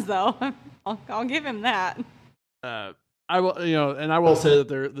guns, though. I'll give him that. I will, and I will say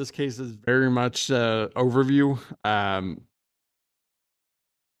that this case is very much overview. A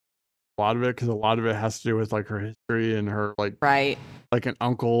lot of it has to do with like her history and her like an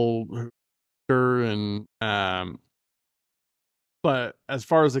uncle and but as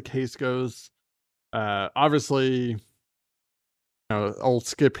far as the case goes, obviously, old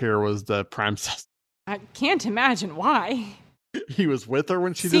Skip here was the prime suspect. I can't imagine why. He was with her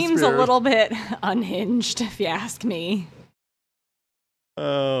when she seems disappeared. A little bit unhinged, if you ask me.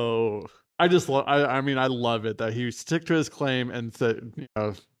 Oh, I just love. I love it that he stick to his claim and said,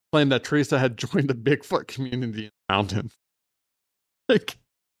 claim that Teresa had joined the Bigfoot community in the mountains.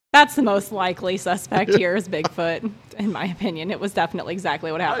 That's the most likely suspect here is Bigfoot, in my opinion. It was definitely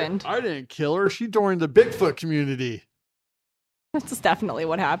exactly what happened. I didn't kill her. She joined the Bigfoot community. That's definitely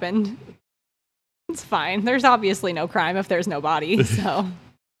what happened. It's fine. There's obviously no crime if there's no body, so.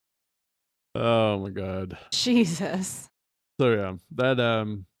 Oh my God. Jesus. So yeah, that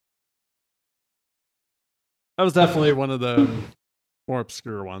was definitely one of the more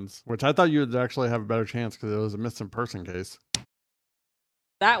obscure ones, which I thought you would actually have a better chance because it was a missing person case.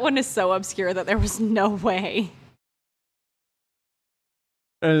 That one is so obscure that there was no way.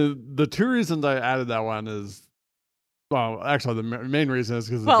 And the two reasons I added that one is, well, actually, the main reason is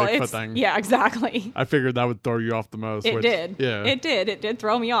because of Well, the Bigfoot thing. yeah, exactly. I figured that would throw you off the most. It did. Yeah. It did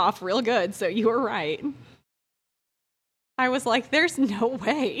throw me off real good. So you were right. I was like, there's no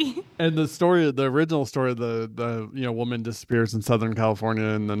way. And the original story, the woman disappears in Southern California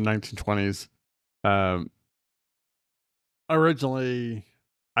in the 1920s. Originally,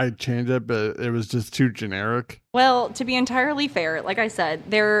 I changed it, but it was just too generic. Well, to be entirely fair, like I said,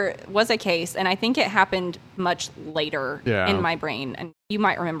 there was a case, and I think it happened much later in my brain. And you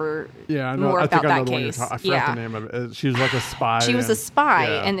might remember more about that case. I forgot the name of it. She was like a spy. She was a spy,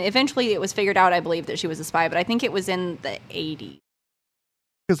 and eventually it was figured out, I believe, that she was a spy, but I think it was in the 80s. It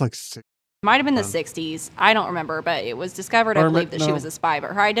was like 6. Might have been the 60s. I don't remember, but it was discovered, I believe, that she was a spy,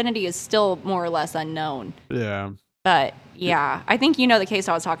 but her identity is still more or less unknown. Yeah. But, yeah, I think you know the case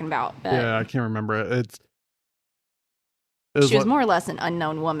I was talking about. But yeah, I can't remember it. She was more or less an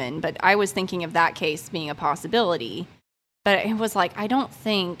unknown woman, but I was thinking of that case being a possibility. But it was like, I don't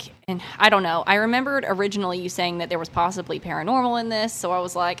think, and I don't know. I remembered originally you saying that there was possibly paranormal in this, so I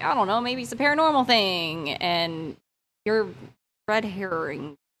was like, I don't know, maybe it's a paranormal thing. And you're red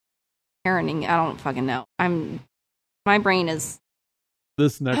herring, I don't fucking know. My brain is...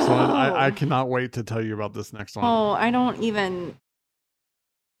 This next one, I cannot wait to tell you about this next one. Oh, I don't even...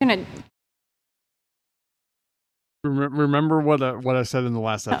 I'm gonna... Remember what I said in the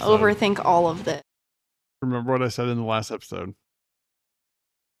last episode. Overthink all of this. Remember what I said in the last episode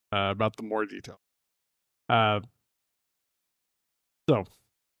about the more detail. So,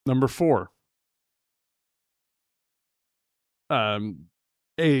 number 4. A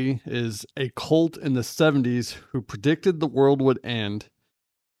is a cult in the 70s who predicted the world would end,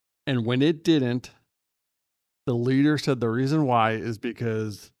 and when it didn't, the leader said the reason why is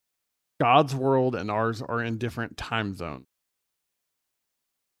because God's world and ours are in different time zones.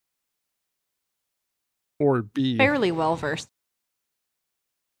 Or B. Fairly well versed.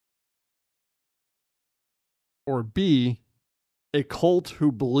 Or B, a cult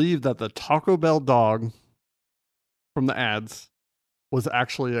who believed that the Taco Bell dog from the ads was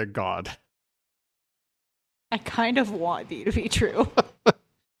actually a god. I kind of want B to be true.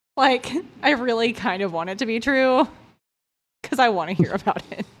 Like, I really kind of want it to be true because I want to hear about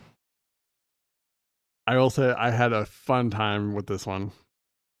it. I will say I had a fun time with this one.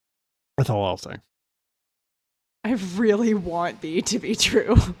 That's all I'll say. I really want B to be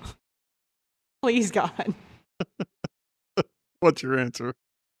true. Please, God. What's your answer?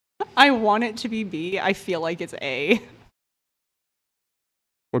 I want it to be B. I feel like it's A.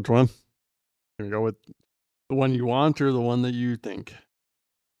 Which one? Can we go with the one you want or the one that you think?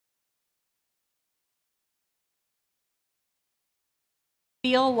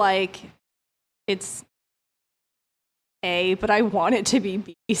 Feel like it's A, but I want it to be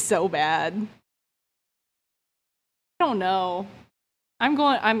B so bad. I don't know.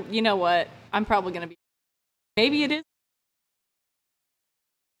 You know what? I'm probably going to be, maybe it is.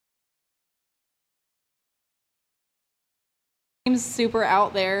 Seems super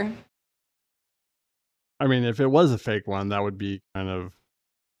out there. I mean, if it was a fake one, that would be kind of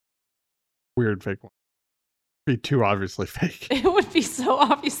weird fake one. Be too obviously fake. It would be so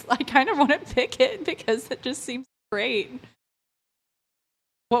obvious. I kind of want to pick it because it just seems great.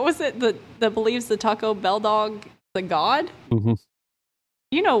 What was it that believes the Taco Bell dog the god? Mm-hmm.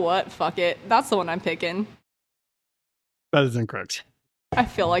 You know what? Fuck it. That's the one I'm picking. That is incorrect. I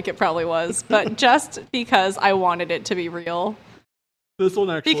feel like it probably was, but just because I wanted it to be real. This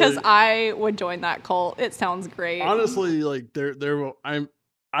one actually, because I would join that cult. It sounds great. Honestly, like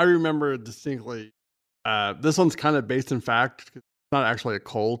I remember distinctly. This one's kind of based in fact. It's not actually a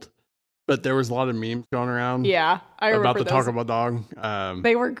cult, but there was a lot of memes going around. Yeah, I remember about the Taco Bell dog.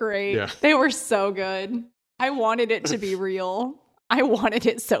 They were great. Yeah. They were so good. I wanted it to be real. I wanted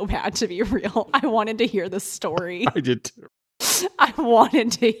it so bad to be real. I wanted to hear the story. I did too. I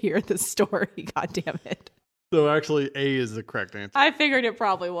wanted to hear the story. God damn it. So actually, A is the correct answer. I figured it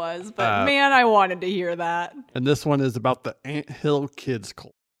probably was, but man, I wanted to hear that. And this one is about the Ant Hill Kids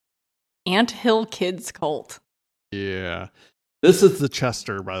cult. Ant Hill Kids cult. Yeah. This is the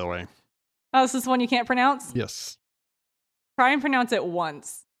Chester, by the way. Oh, this is one you can't pronounce? Yes. Try and pronounce it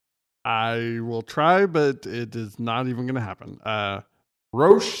once. I will try, but it is not even going to happen.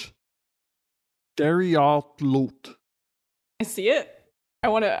 Roche Deriot. I see it. I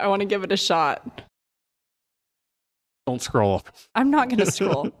want to give it a shot. Don't scroll up. I'm not going to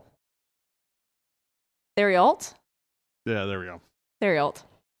scroll. Theriault? Yeah, there we go. Theriault.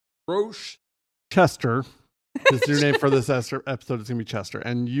 Roche Chester. His new name for this episode is going to be Chester,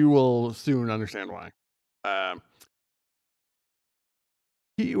 and you will soon understand why.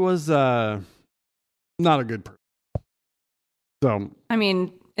 He was not a good person. So I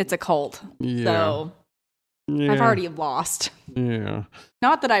mean, it's a cult. yeah, So yeah, I've already lost. yeah,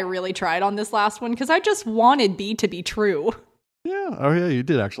 Not that I really tried on this last one because I just wanted B to be true. yeah. Oh yeah, you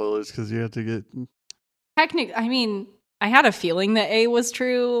did actually lose because you had to get. Technically, I mean, I had a feeling that A was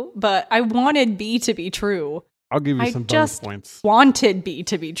true, but I wanted B to be true. I'll give you I some bonus just points. wanted B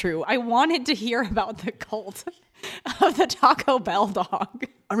to be true. I wanted to hear about the cult of the Taco Bell dog.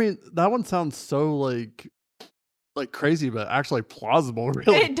 I mean, that one sounds so like crazy, but actually plausible.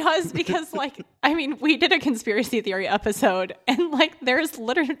 Really, It does because, like, I mean, we did a conspiracy theory episode, and like, there's a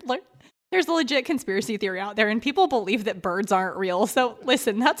legit conspiracy theory out there, and people believe that birds aren't real. So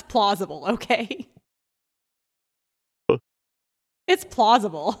listen, that's plausible, okay? It's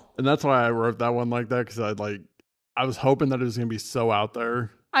plausible. and that's why I wrote that one like that because I was hoping that it was gonna be so out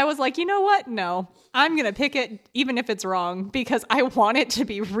there. I was like, you know what? No, I'm going to pick it even if it's wrong because I want it to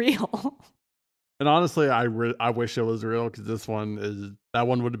be real. And honestly, I wish it was real because that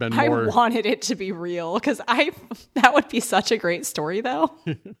one would have been more. I wanted it to be real because that would be such a great story though.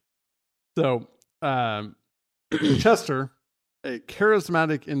 So, Chester, a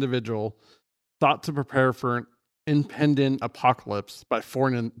charismatic individual, thought to prepare for an impending apocalypse by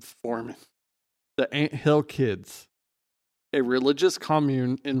forming the Ant Hill Kids, a religious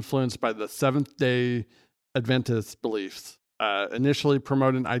commune influenced by the Seventh-day Adventist beliefs. Initially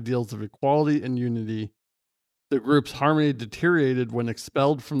promoting ideals of equality and unity, the group's harmony deteriorated when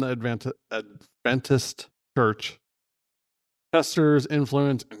expelled from the Adventist church. Chester's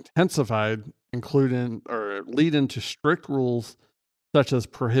influence intensified, leading to strict rules such as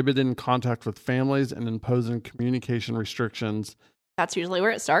prohibiting contact with families and imposing communication restrictions. That's usually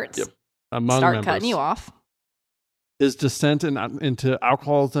where it starts. Yep. Among Start members. cutting you off. His descent into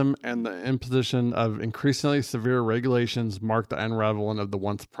alcoholism and the imposition of increasingly severe regulations marked the unraveling of the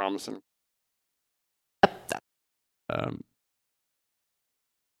once promising.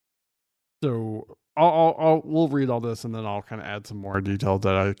 So we'll read all this and then I'll kind of add some more details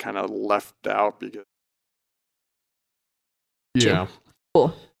that I kind of left out because. Yeah.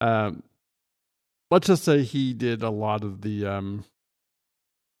 Cool. Let's just say he did a lot of the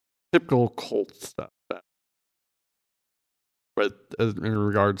typical cult stuff. But in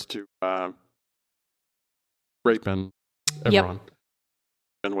regards to raping everyone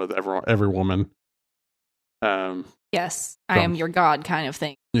and with every woman. Yes, I am your god kind of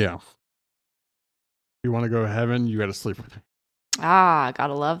thing. Yeah. If you want to go to heaven, you got to sleep with me. Ah,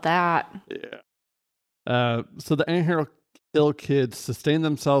 gotta love that. Yeah. So the Ant Hill Kids sustained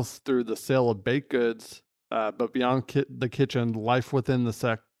themselves through the sale of baked goods, but beyond the kitchen, life within the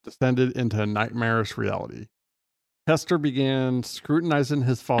sect descended into a nightmarish reality. Chester began scrutinizing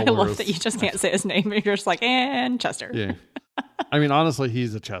his followers. I love that you just can't say his name. You're just like, and Chester. Yeah. I mean, honestly,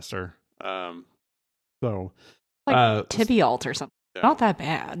 he's a Chester. So. Like Tybalt or something. Yeah. Not that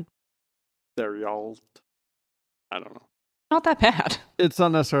bad. Theriault. I don't know. Not that bad. It's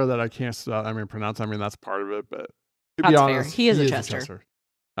not necessarily that I can't pronounce. I mean, that's part of it, but to that's be honest, fair. He is a Chester.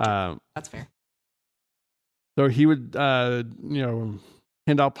 That's fair. So he would,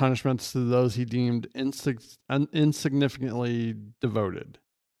 hand out punishments to those he deemed insignificantly devoted.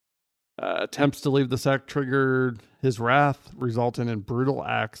 Attempts to leave the sect triggered his wrath, resulting in brutal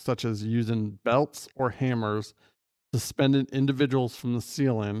acts such as using belts or hammers, suspending individuals from the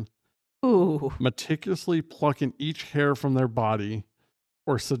ceiling, meticulously plucking each hair from their body,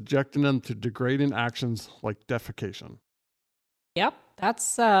 or subjecting them to degrading actions like defecation. Yep,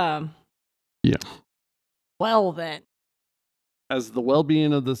 that's yeah. Well then. As the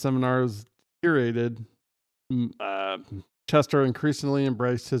well-being of the seminars deteriorated, Chester increasingly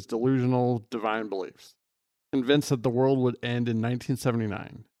embraced his delusional divine beliefs. Convinced that the world would end in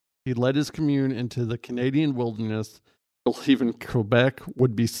 1979, he led his commune into the Canadian wilderness, believing Quebec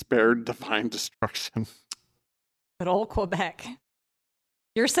would be spared divine destruction. Good old Quebec.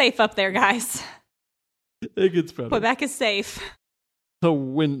 You're safe up there, guys. It gets better. Quebec is safe. So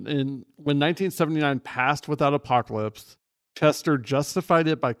when 1979 passed without apocalypse, Chester justified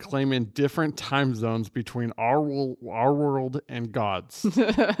it by claiming different time zones between our world and God's.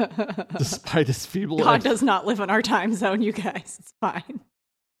 Despite his feeble... God does not live in our time zone, you guys. It's fine.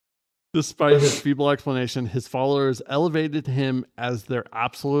 Despite his feeble explanation, his followers elevated him as their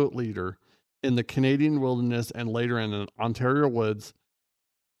absolute leader in the Canadian wilderness and later in the Ontario woods.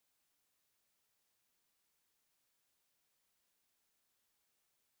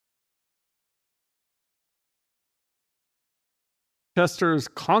 Chester's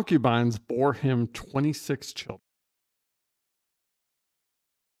concubines bore him 26 children.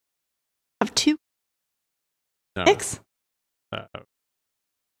 Of two? No. 6?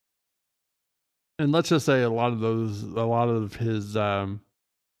 And let's just say a lot of his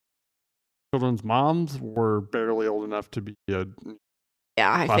children's moms were barely old enough to be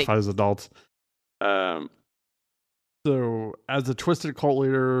classified as adults. So, as a twisted cult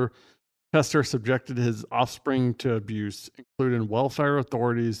leader, Chester subjected his offspring to abuse, including welfare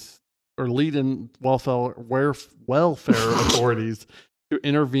authorities authorities to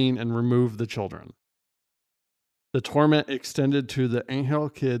intervene and remove the children. The torment extended to the Angel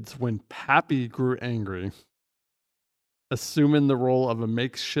kids when Pappy grew angry, assuming the role of a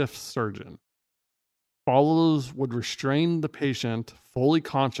makeshift surgeon. Followers would restrain the patient, fully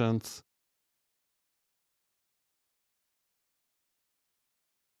conscious,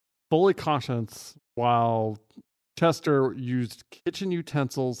 while Chester used kitchen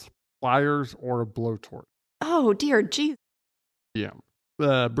utensils, pliers, or a blowtorch. Oh, dear jeez. Yeah.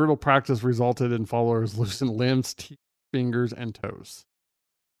 The brutal practice resulted in followers losing limbs, teeth, fingers, and toes.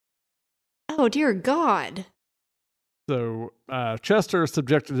 Oh, dear God. So, Chester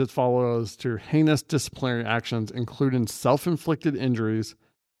subjected his followers to heinous disciplinary actions, including self-inflicted injuries,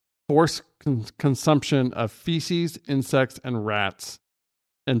 forced consumption of feces, insects, and rats,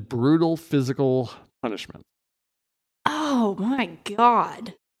 and brutal physical punishment. Oh, my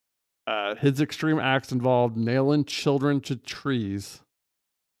God. His extreme acts involved nailing children to trees,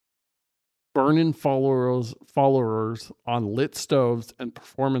 burning followers on lit stoves, and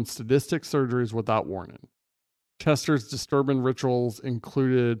performing sadistic surgeries without warning. Chester's disturbing rituals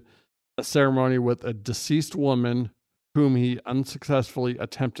included a ceremony with a deceased woman whom he unsuccessfully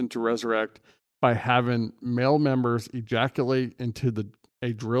attempted to resurrect by having male members ejaculate into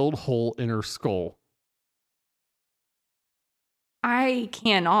a drilled hole in her skull. I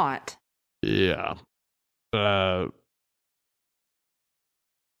cannot. Yeah.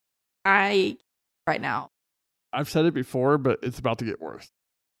 Right now. I've said it before, but it's about to get worse.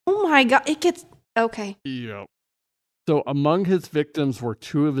 Oh my God. It gets... Okay. Yeah. So among his victims were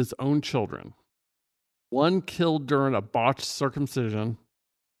two of his own children. One killed during a botched circumcision,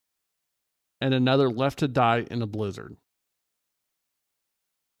 and another left to die in a blizzard.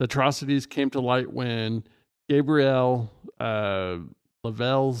 The atrocities came to light when Gabriel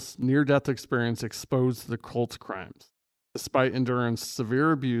Lavelle's near-death experience exposed the cult's crimes. Despite enduring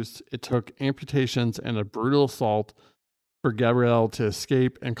severe abuse, it took amputations and a brutal assault for Gabriel to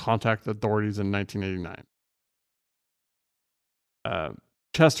escape and contact authorities in 1989.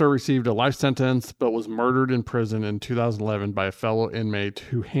 Chester received a life sentence, but was murdered in prison in 2011 by a fellow inmate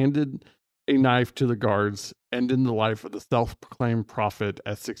who handed a knife to the guards, ending the life of the self-proclaimed prophet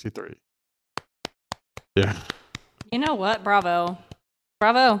at 63. Yeah. You know what? Bravo.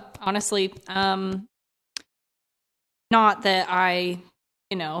 Honestly, not that I,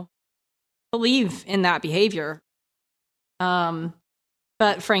 believe in that behavior. But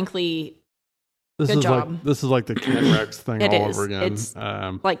frankly, good job. This is like the Ken Rex thing all over again. It's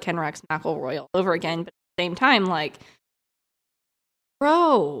like Ken Rex McElroy all over again, but at the same time, like,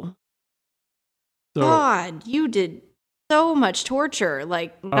 bro, God, you did so much torture.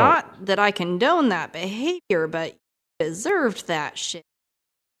 Like, not that I condone that behavior, but you deserved that shit.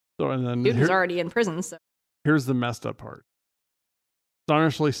 So, and then dude was already in prison. So here's the messed up part.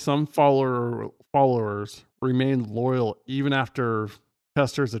 Astonishingly, some followers remained loyal even after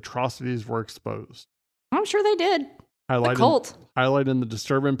Chester's atrocities were exposed. I'm sure they did. The cult. Highlighting the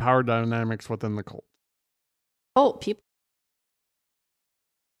disturbing power dynamics within the cult. Cult people.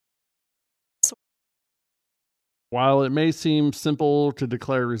 While it may seem simple to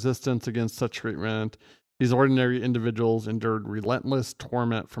declare resistance against such treatment, these ordinary individuals endured relentless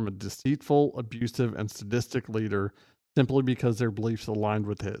torment from a deceitful, abusive, and sadistic leader simply because their beliefs aligned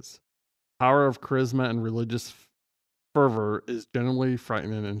with his. The power of charisma and religious fervor is generally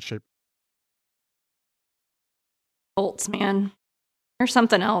frightening and shaping. Cults, man. There's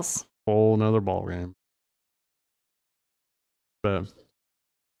something else. Whole another ball game. But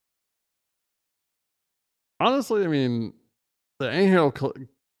honestly, I mean, the Angel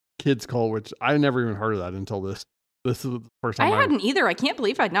Kids cult, which I never even heard of that until this is the first time I hadn't either. I can't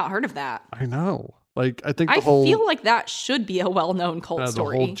believe I'd not heard of that. I know. Like, I think I feel like that should be a well-known cult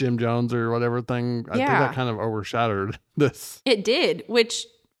story. The whole Jim Jones or whatever thing, I think that kind of overshadowed this. It did, which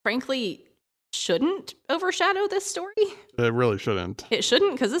frankly shouldn't overshadow this story. It really shouldn't. It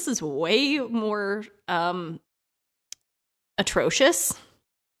shouldn't, because this is way more atrocious.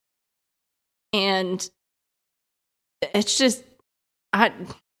 And it's just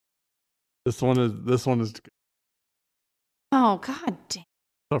This one is oh god damn.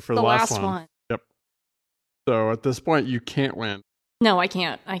 So for the last one. Yep. So at this point you can't win. No, I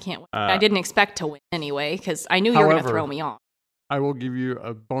can't win. I didn't expect to win anyway, because I knew you were going to throw me off. I will give you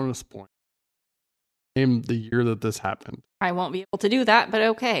a bonus point. name the year that this happened. I won't be able to do that, but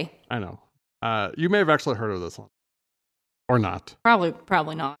okay. I know. You may have actually heard of this one. Or not.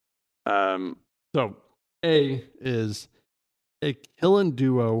 Probably not. So A is a killing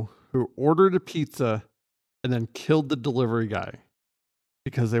duo who ordered a pizza and then killed the delivery guy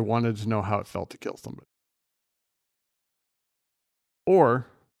because they wanted to know how it felt to kill somebody. Or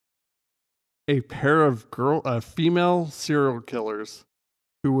a pair of female serial killers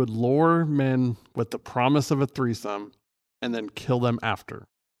who would lure men with the promise of a threesome and then kill them after.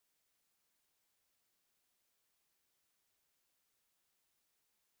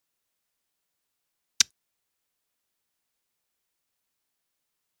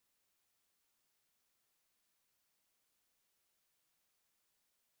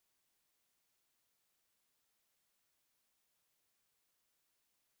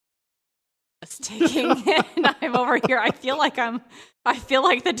 Just ticking, and I'm over here. I feel like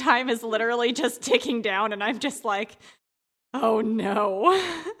the time is literally just ticking down, and I'm just like, oh no.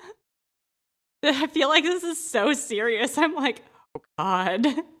 I feel like this is so serious. I'm like, oh God.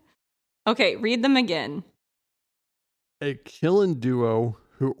 Okay, read them again. A killing duo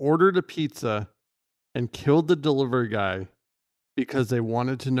who ordered a pizza and killed the delivery guy because they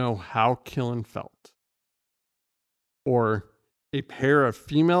wanted to know how killing felt. Or a pair of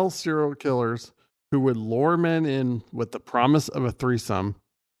female serial killers who would lure men in with the promise of a threesome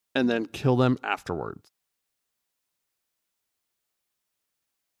and then kill them afterwards.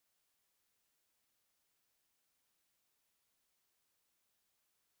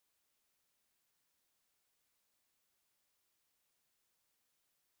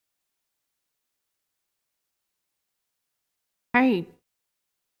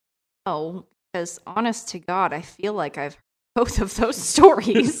 Because honest to God, I feel like I've heard both of those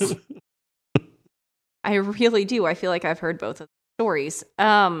stories. I really do. I feel like I've heard both of the stories.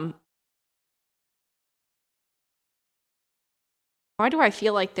 Why do I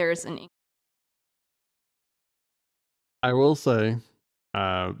feel like there's an... I will say,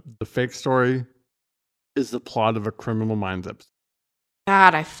 the fake story is the plot of a Criminal Minds episode.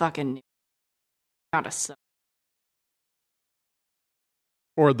 God, I fucking knew. Gotta suck.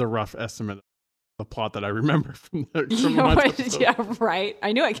 Or the rough estimate of the plot that I remember from the Criminal Minds episode. Yeah, right.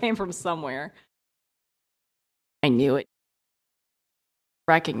 I knew it came from somewhere. I knew it.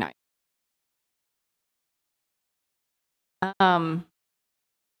 Recognize.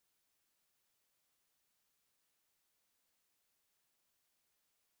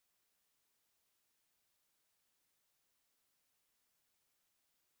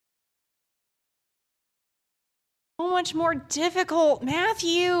 So much more difficult,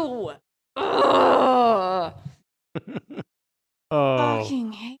 Matthew. Ugh.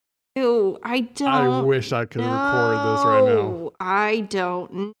 Fucking hate you. I wish I could record this right now. I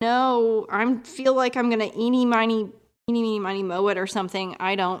don't know. I feel like I'm gonna eeny miny mow it or something.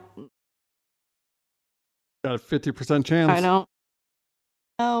 I don't. Got a 50% chance. I don't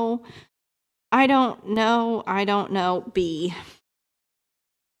know. I don't know. B.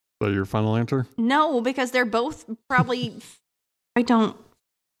 So your final answer? No, because they're both probably... I don't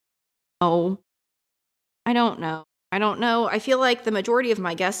know. I don't know. I feel like the majority of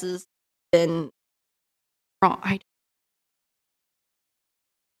my guesses have been wrong.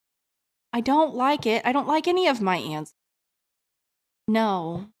 I don't like it. I don't like any of my answers.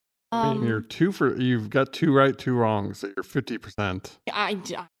 No. I mean, you've got 2 right, 2 wrong, so you're 50%. I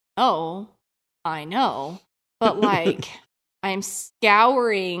know. But like... I'm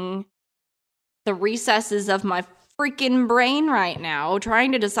scouring the recesses of my freaking brain right now,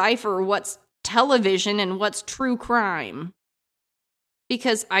 trying to decipher what's television and what's true crime.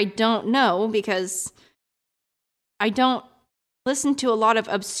 Because I don't know, because I don't listen to a lot of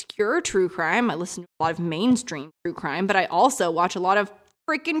obscure true crime. I listen to a lot of mainstream true crime, but I also watch a lot of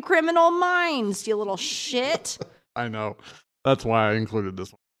freaking Criminal Minds, you little shit. I know. That's why I included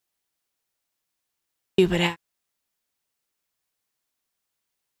this one. Stupid ass.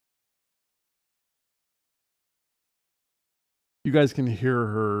 You guys can hear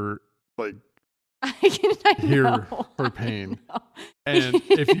her, like, hear her pain. And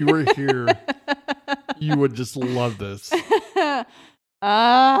if you were here, you would just love this.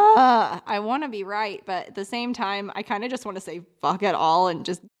 I want to be right, but at the same time, I kind of just want to say fuck it all and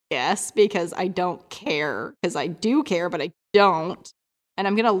just guess because I don't care. Because I do care, but I don't. And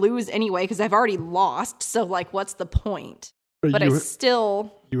I'm going to lose anyway because I've already lost. So, like, what's the point? But I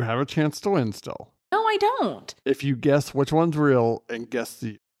still... You have a chance to win still. No, I don't. If you guess which one's real and guess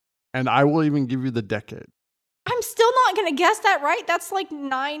the... And I will even give you the decade. I'm still not going to guess that right. That's like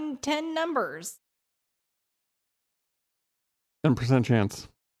 9, 10 numbers. 10% chance.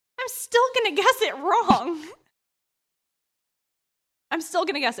 I'm still going to guess it wrong. I'm still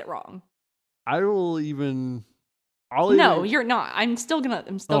going to guess it wrong. No, you're not. I'm still going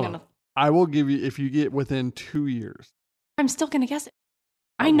to. I will give you, if you get within 2 years. I'm still going to guess it.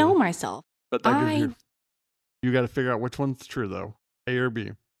 I know myself. But that gives you got to figure out which one's true, though. A or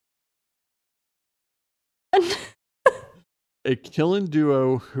B. A killing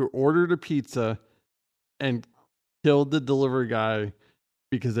duo who ordered a pizza and killed the delivery guy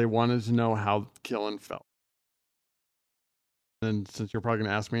because they wanted to know how killing felt. And since you're probably going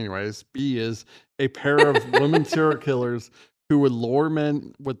to ask me anyways, B is a pair of women serial killers who would lure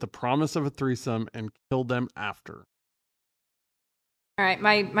men with the promise of a threesome and kill them after. All right,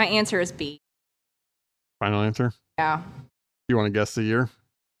 my answer is B. Final answer? Yeah. You want to guess the year?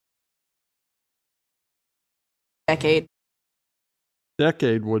 Decade.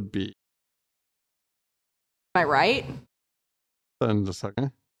 Decade would be. Am I right? In a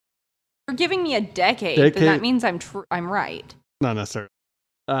second. You're giving me a decade. Then that means I'm right. Not necessarily.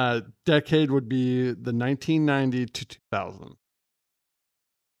 Decade would be the 1990 to 2000.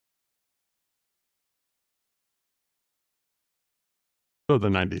 So the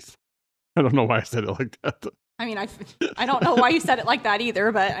 90s. I don't know why I said it like that. I mean, I don't know why you said it like that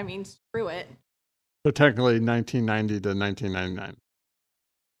either, but I mean, screw it. So technically 1990 to 1999.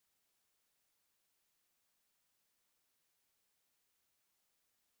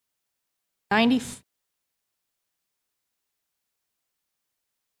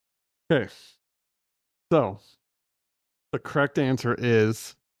 Okay. So the correct answer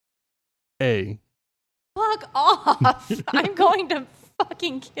is A. Fuck off. I'm going to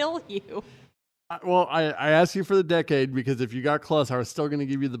fucking kill you. Well, I asked you for the decade because if you got close, I was still going to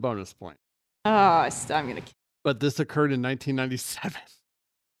give you the bonus point. Oh, I'm going to kill you. But this occurred in 1997.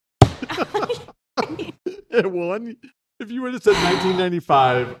 It won. If you would have said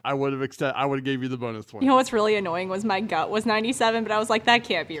 1995, I would have gave you the bonus point. You know what's really annoying was my gut was 97, but I was like, that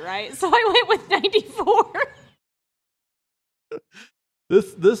can't be right. So I went with 94.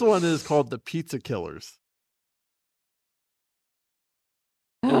 This one is called the Pizza Killers.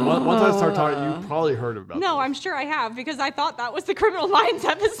 And once I start talking, you probably heard about No, this. I'm sure I have, because I thought that was the Criminal Minds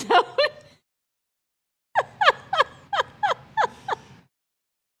episode.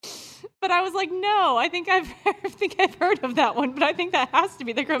 But I was like, no, I think I've heard of that one, but I think that has to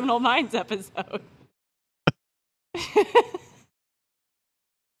be the Criminal Minds episode.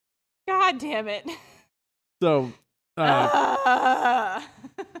 God damn it. So, I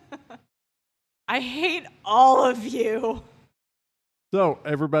hate all of you. So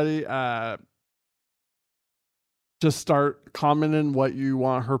everybody, just start commenting what you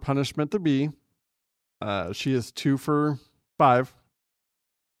want her punishment to be. She is 2 for 5.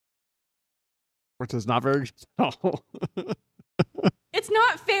 Which is not very good. It's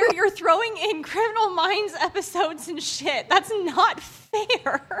not fair. You're throwing in Criminal Minds episodes and shit. That's not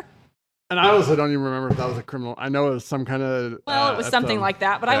fair. And I also don't even remember if that was a criminal. I know it was some kind of. Well, it was something like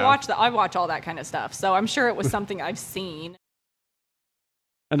that. But yeah. I watch all that kind of stuff, so I'm sure it was something I've seen.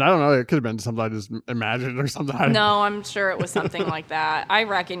 And I don't know. It could have been something I just imagined or something. No, I'm sure it was something like that. I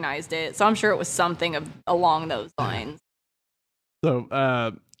recognized it, so I'm sure it was something along those lines.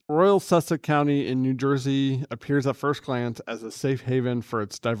 So, Royal Sussex County in New Jersey appears at first glance as a safe haven for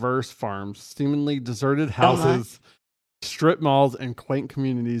its diverse farms, seemingly deserted houses, strip malls, and quaint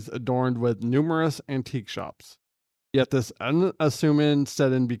communities adorned with numerous antique shops. Yet this unassuming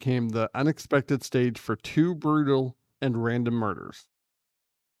setting became the unexpected stage for 2 brutal and random murders.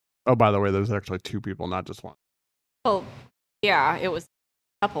 Oh, by the way, there's actually 2 people, not just one. Oh, yeah, it was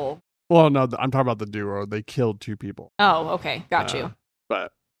a couple. Well, no, I'm talking about the duo. They killed 2 people. Oh, okay. Got you.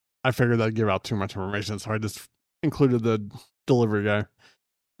 But I figured that'd give out too much information, so I just included the delivery guy.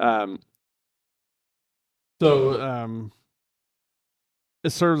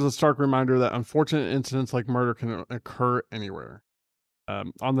 It serves as a stark reminder that unfortunate incidents like murder can occur anywhere.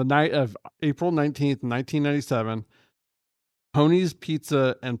 On the night of April 19th, 1997, Tony's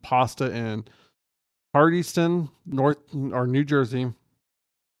Pizza and Pasta in Hardyston, New Jersey,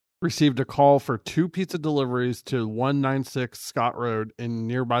 received a call for 2 pizza deliveries to 196 Scott Road in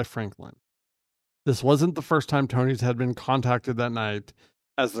nearby Franklin. This wasn't the first time Tony's had been contacted that night,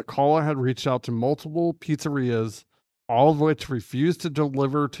 as the caller had reached out to multiple pizzerias, all of which refused to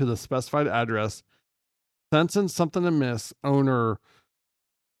deliver to the specified address. Sensing something amiss, owner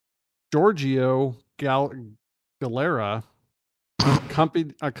Giorgio Galera,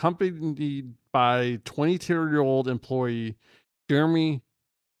 accompanied by 22-year-old employee Jeremy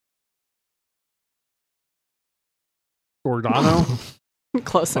Giordano.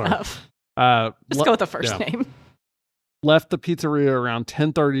 Close enough. Just go with the first name. left the pizzeria around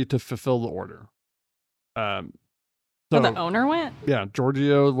 10:30 to fulfill the order. So the owner went? Yeah,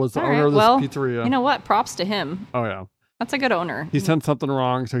 Giorgio was the owner of this pizzeria. You know what? Props to him. Oh, yeah. That's a good owner. He sent something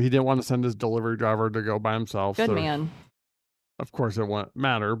wrong, so he didn't want to send his delivery driver to go by himself. Good man. Of course, it won't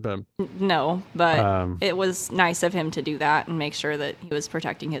matter, but... No, but it was nice of him to do that and make sure that he was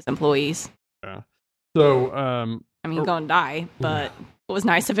protecting his employees. Yeah. So... I mean, going to die, but it was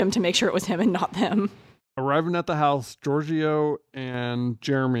nice of him to make sure it was him and not them. Arriving at the house, Giorgio and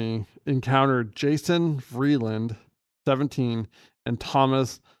Jeremy encountered Jason Vreeland, 17, and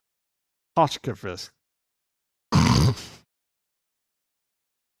Thomas Hochkevich.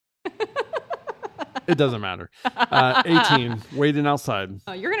 It doesn't matter. 18, waiting outside.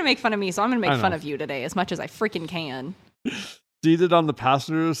 Oh, you're going to make fun of me, so I'm going to make fun of you today as much as I freaking can. Seated on the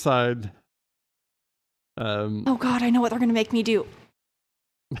passenger side. Oh, God, I know what they're going to make me do.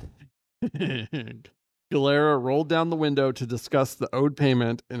 Galera rolled down the window to discuss the owed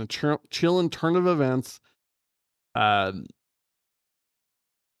payment in a chilling turn of events. The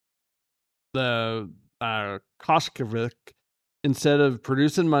Koshkovich, instead of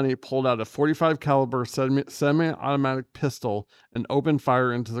producing money, pulled out a .45 caliber semi-automatic pistol and opened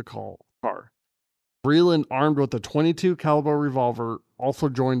fire into the car. Vreeland, armed with a .22 caliber revolver, also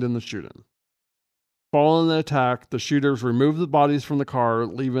joined in the shooting. Following the attack, the shooters removed the bodies from the car,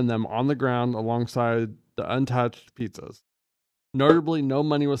 leaving them on the ground alongside the untouched pizzas. Notably, no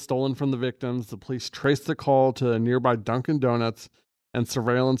money was stolen from the victims. The police traced the call to a nearby Dunkin' Donuts, and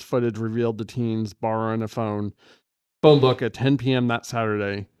surveillance footage revealed the teens borrowing a phone book at 10 p.m. that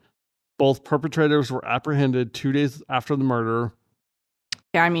Saturday. Both perpetrators were apprehended 2 days after the murder.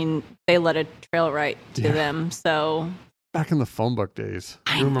 Yeah, I mean, they let it trail right to them, so... Back in the phone book days.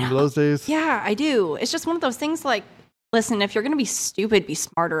 You remember those days? Yeah, I do. It's just one of those things like, listen, if you're going to be stupid, be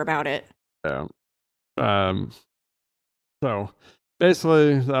smarter about it. Yeah. So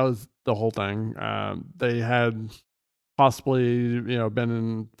basically that was the whole thing. They had possibly,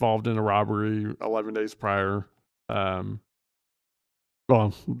 been involved in a robbery 11 days prior. Well,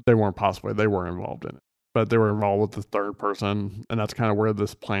 they weren't possibly, they were involved in it, but they were involved with the third person. And that's kind of where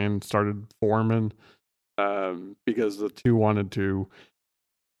this plan started forming. Because the two wanted to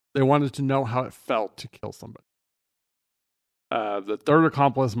know how it felt to kill somebody. The third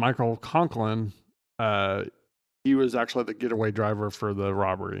accomplice, Michael Conklin, he was actually the getaway driver for the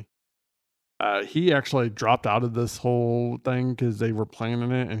robbery. He actually dropped out of this whole thing because they were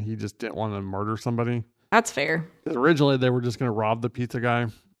planning it and he just didn't want to murder somebody. That's fair. Originally, they were just going to rob the pizza guy.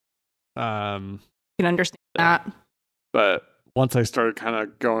 You can understand that. But once I started kind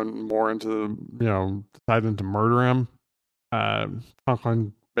of going more into, deciding to murder him,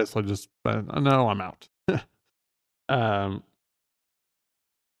 Conklin basically just said, no, I'm out.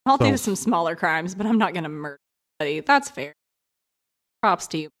 I'll do some smaller crimes, but I'm not going to murder somebody. That's fair. Props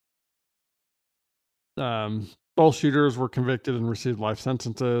to you. Both shooters were convicted and received life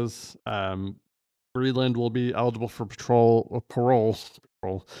sentences. Vreeland will be eligible for parole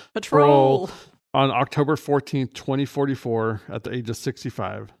on October 14th, 2044 at the age of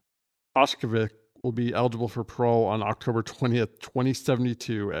 65. Koshkovich will be eligible for parole on October 20th,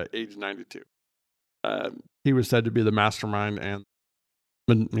 2072 at age 92. He was said to be the mastermind and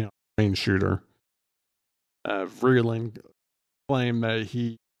main shooter. Vreeland claimed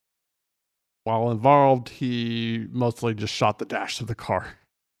that while involved, he mostly just shot the dash of the car.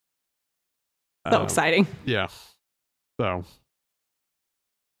 So exciting. Yeah. So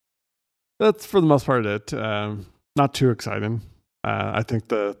that's for the most part it. Not too exciting. I think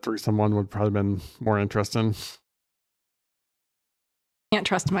the threesome one would probably been more interesting. Can't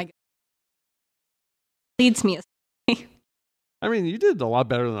trust my gut. Leads me astray. I mean, you did a lot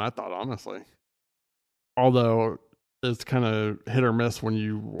better than I thought, honestly. Although it's kind of hit or miss when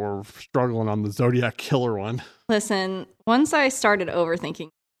you were struggling on the Zodiac Killer one. Listen, once I started overthinking,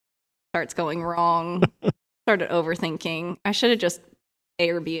 starts going wrong. Started overthinking. I should have just A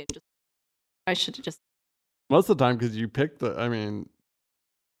or B and I should have just. Most of the time, because you picked you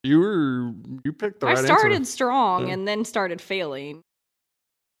picked the right answer. I started strong and then started failing.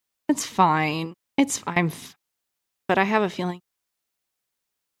 It's fine. But I have a feeling.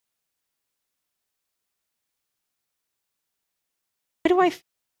 Why do I?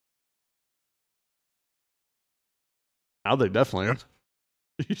 Now they definitely are.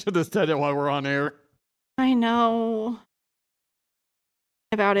 You should have said it while we're on air. I know.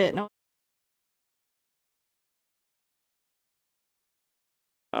 About it. No.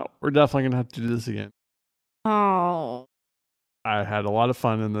 Oh, we're definitely going to have to do this again. Oh. I had a lot of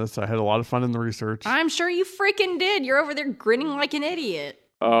fun in this. I had a lot of fun in the research. I'm sure you freaking did. You're over there grinning like an idiot.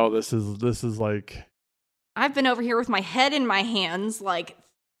 Oh, this is like I've been over here with my head in my hands, like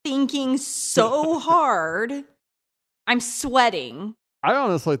thinking so hard. I'm sweating. I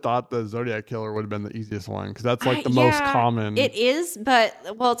honestly thought the Zodiac Killer would have been the easiest one because that's like the most common. It is, but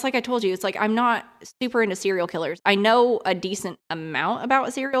well, it's like I told you, it's like I'm not super into serial killers. I know a decent amount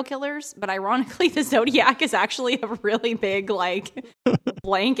about serial killers, but ironically, the Zodiac is actually a really big like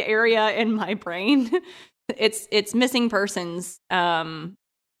blank area in my brain. It's missing persons that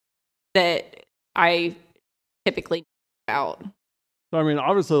I typically about. So, I mean,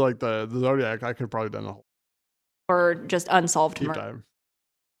 obviously, like the Zodiac, I could have probably done a whole or just unsolved deep murder. dive.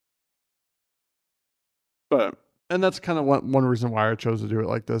 But and that's kind of one reason why I chose to do it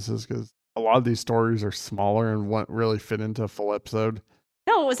like this is because a lot of these stories are smaller and won't really fit into a full episode.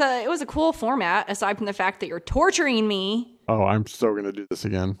 No, it was a cool format. Aside from the fact that you're torturing me. Oh, I'm so gonna do this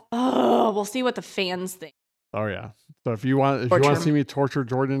again. Oh, we'll see what the fans think. Oh yeah. So if you want to see me torture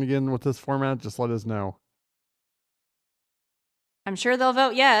Jordan again with this format, just let us know. I'm sure they'll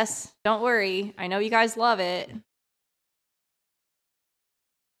vote yes. Don't worry. I know you guys love it.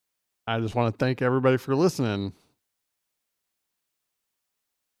 I just want to thank everybody for listening.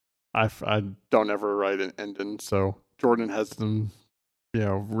 I don't ever write an ending, so Jordan has them,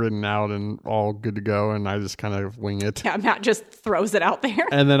 written out and all good to go, and I just kind of wing it. Yeah, Matt just throws it out there.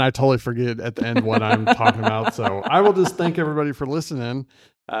 And then I totally forget at the end what I'm talking about. So I will just thank everybody for listening.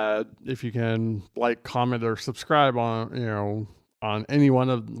 If you can like, comment, or subscribe on any one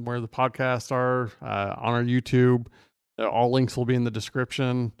of where the podcasts are, on our YouTube, all links will be in the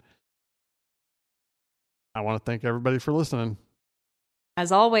description. I want to thank everybody for listening.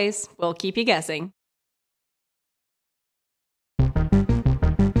 As always, we'll keep you guessing.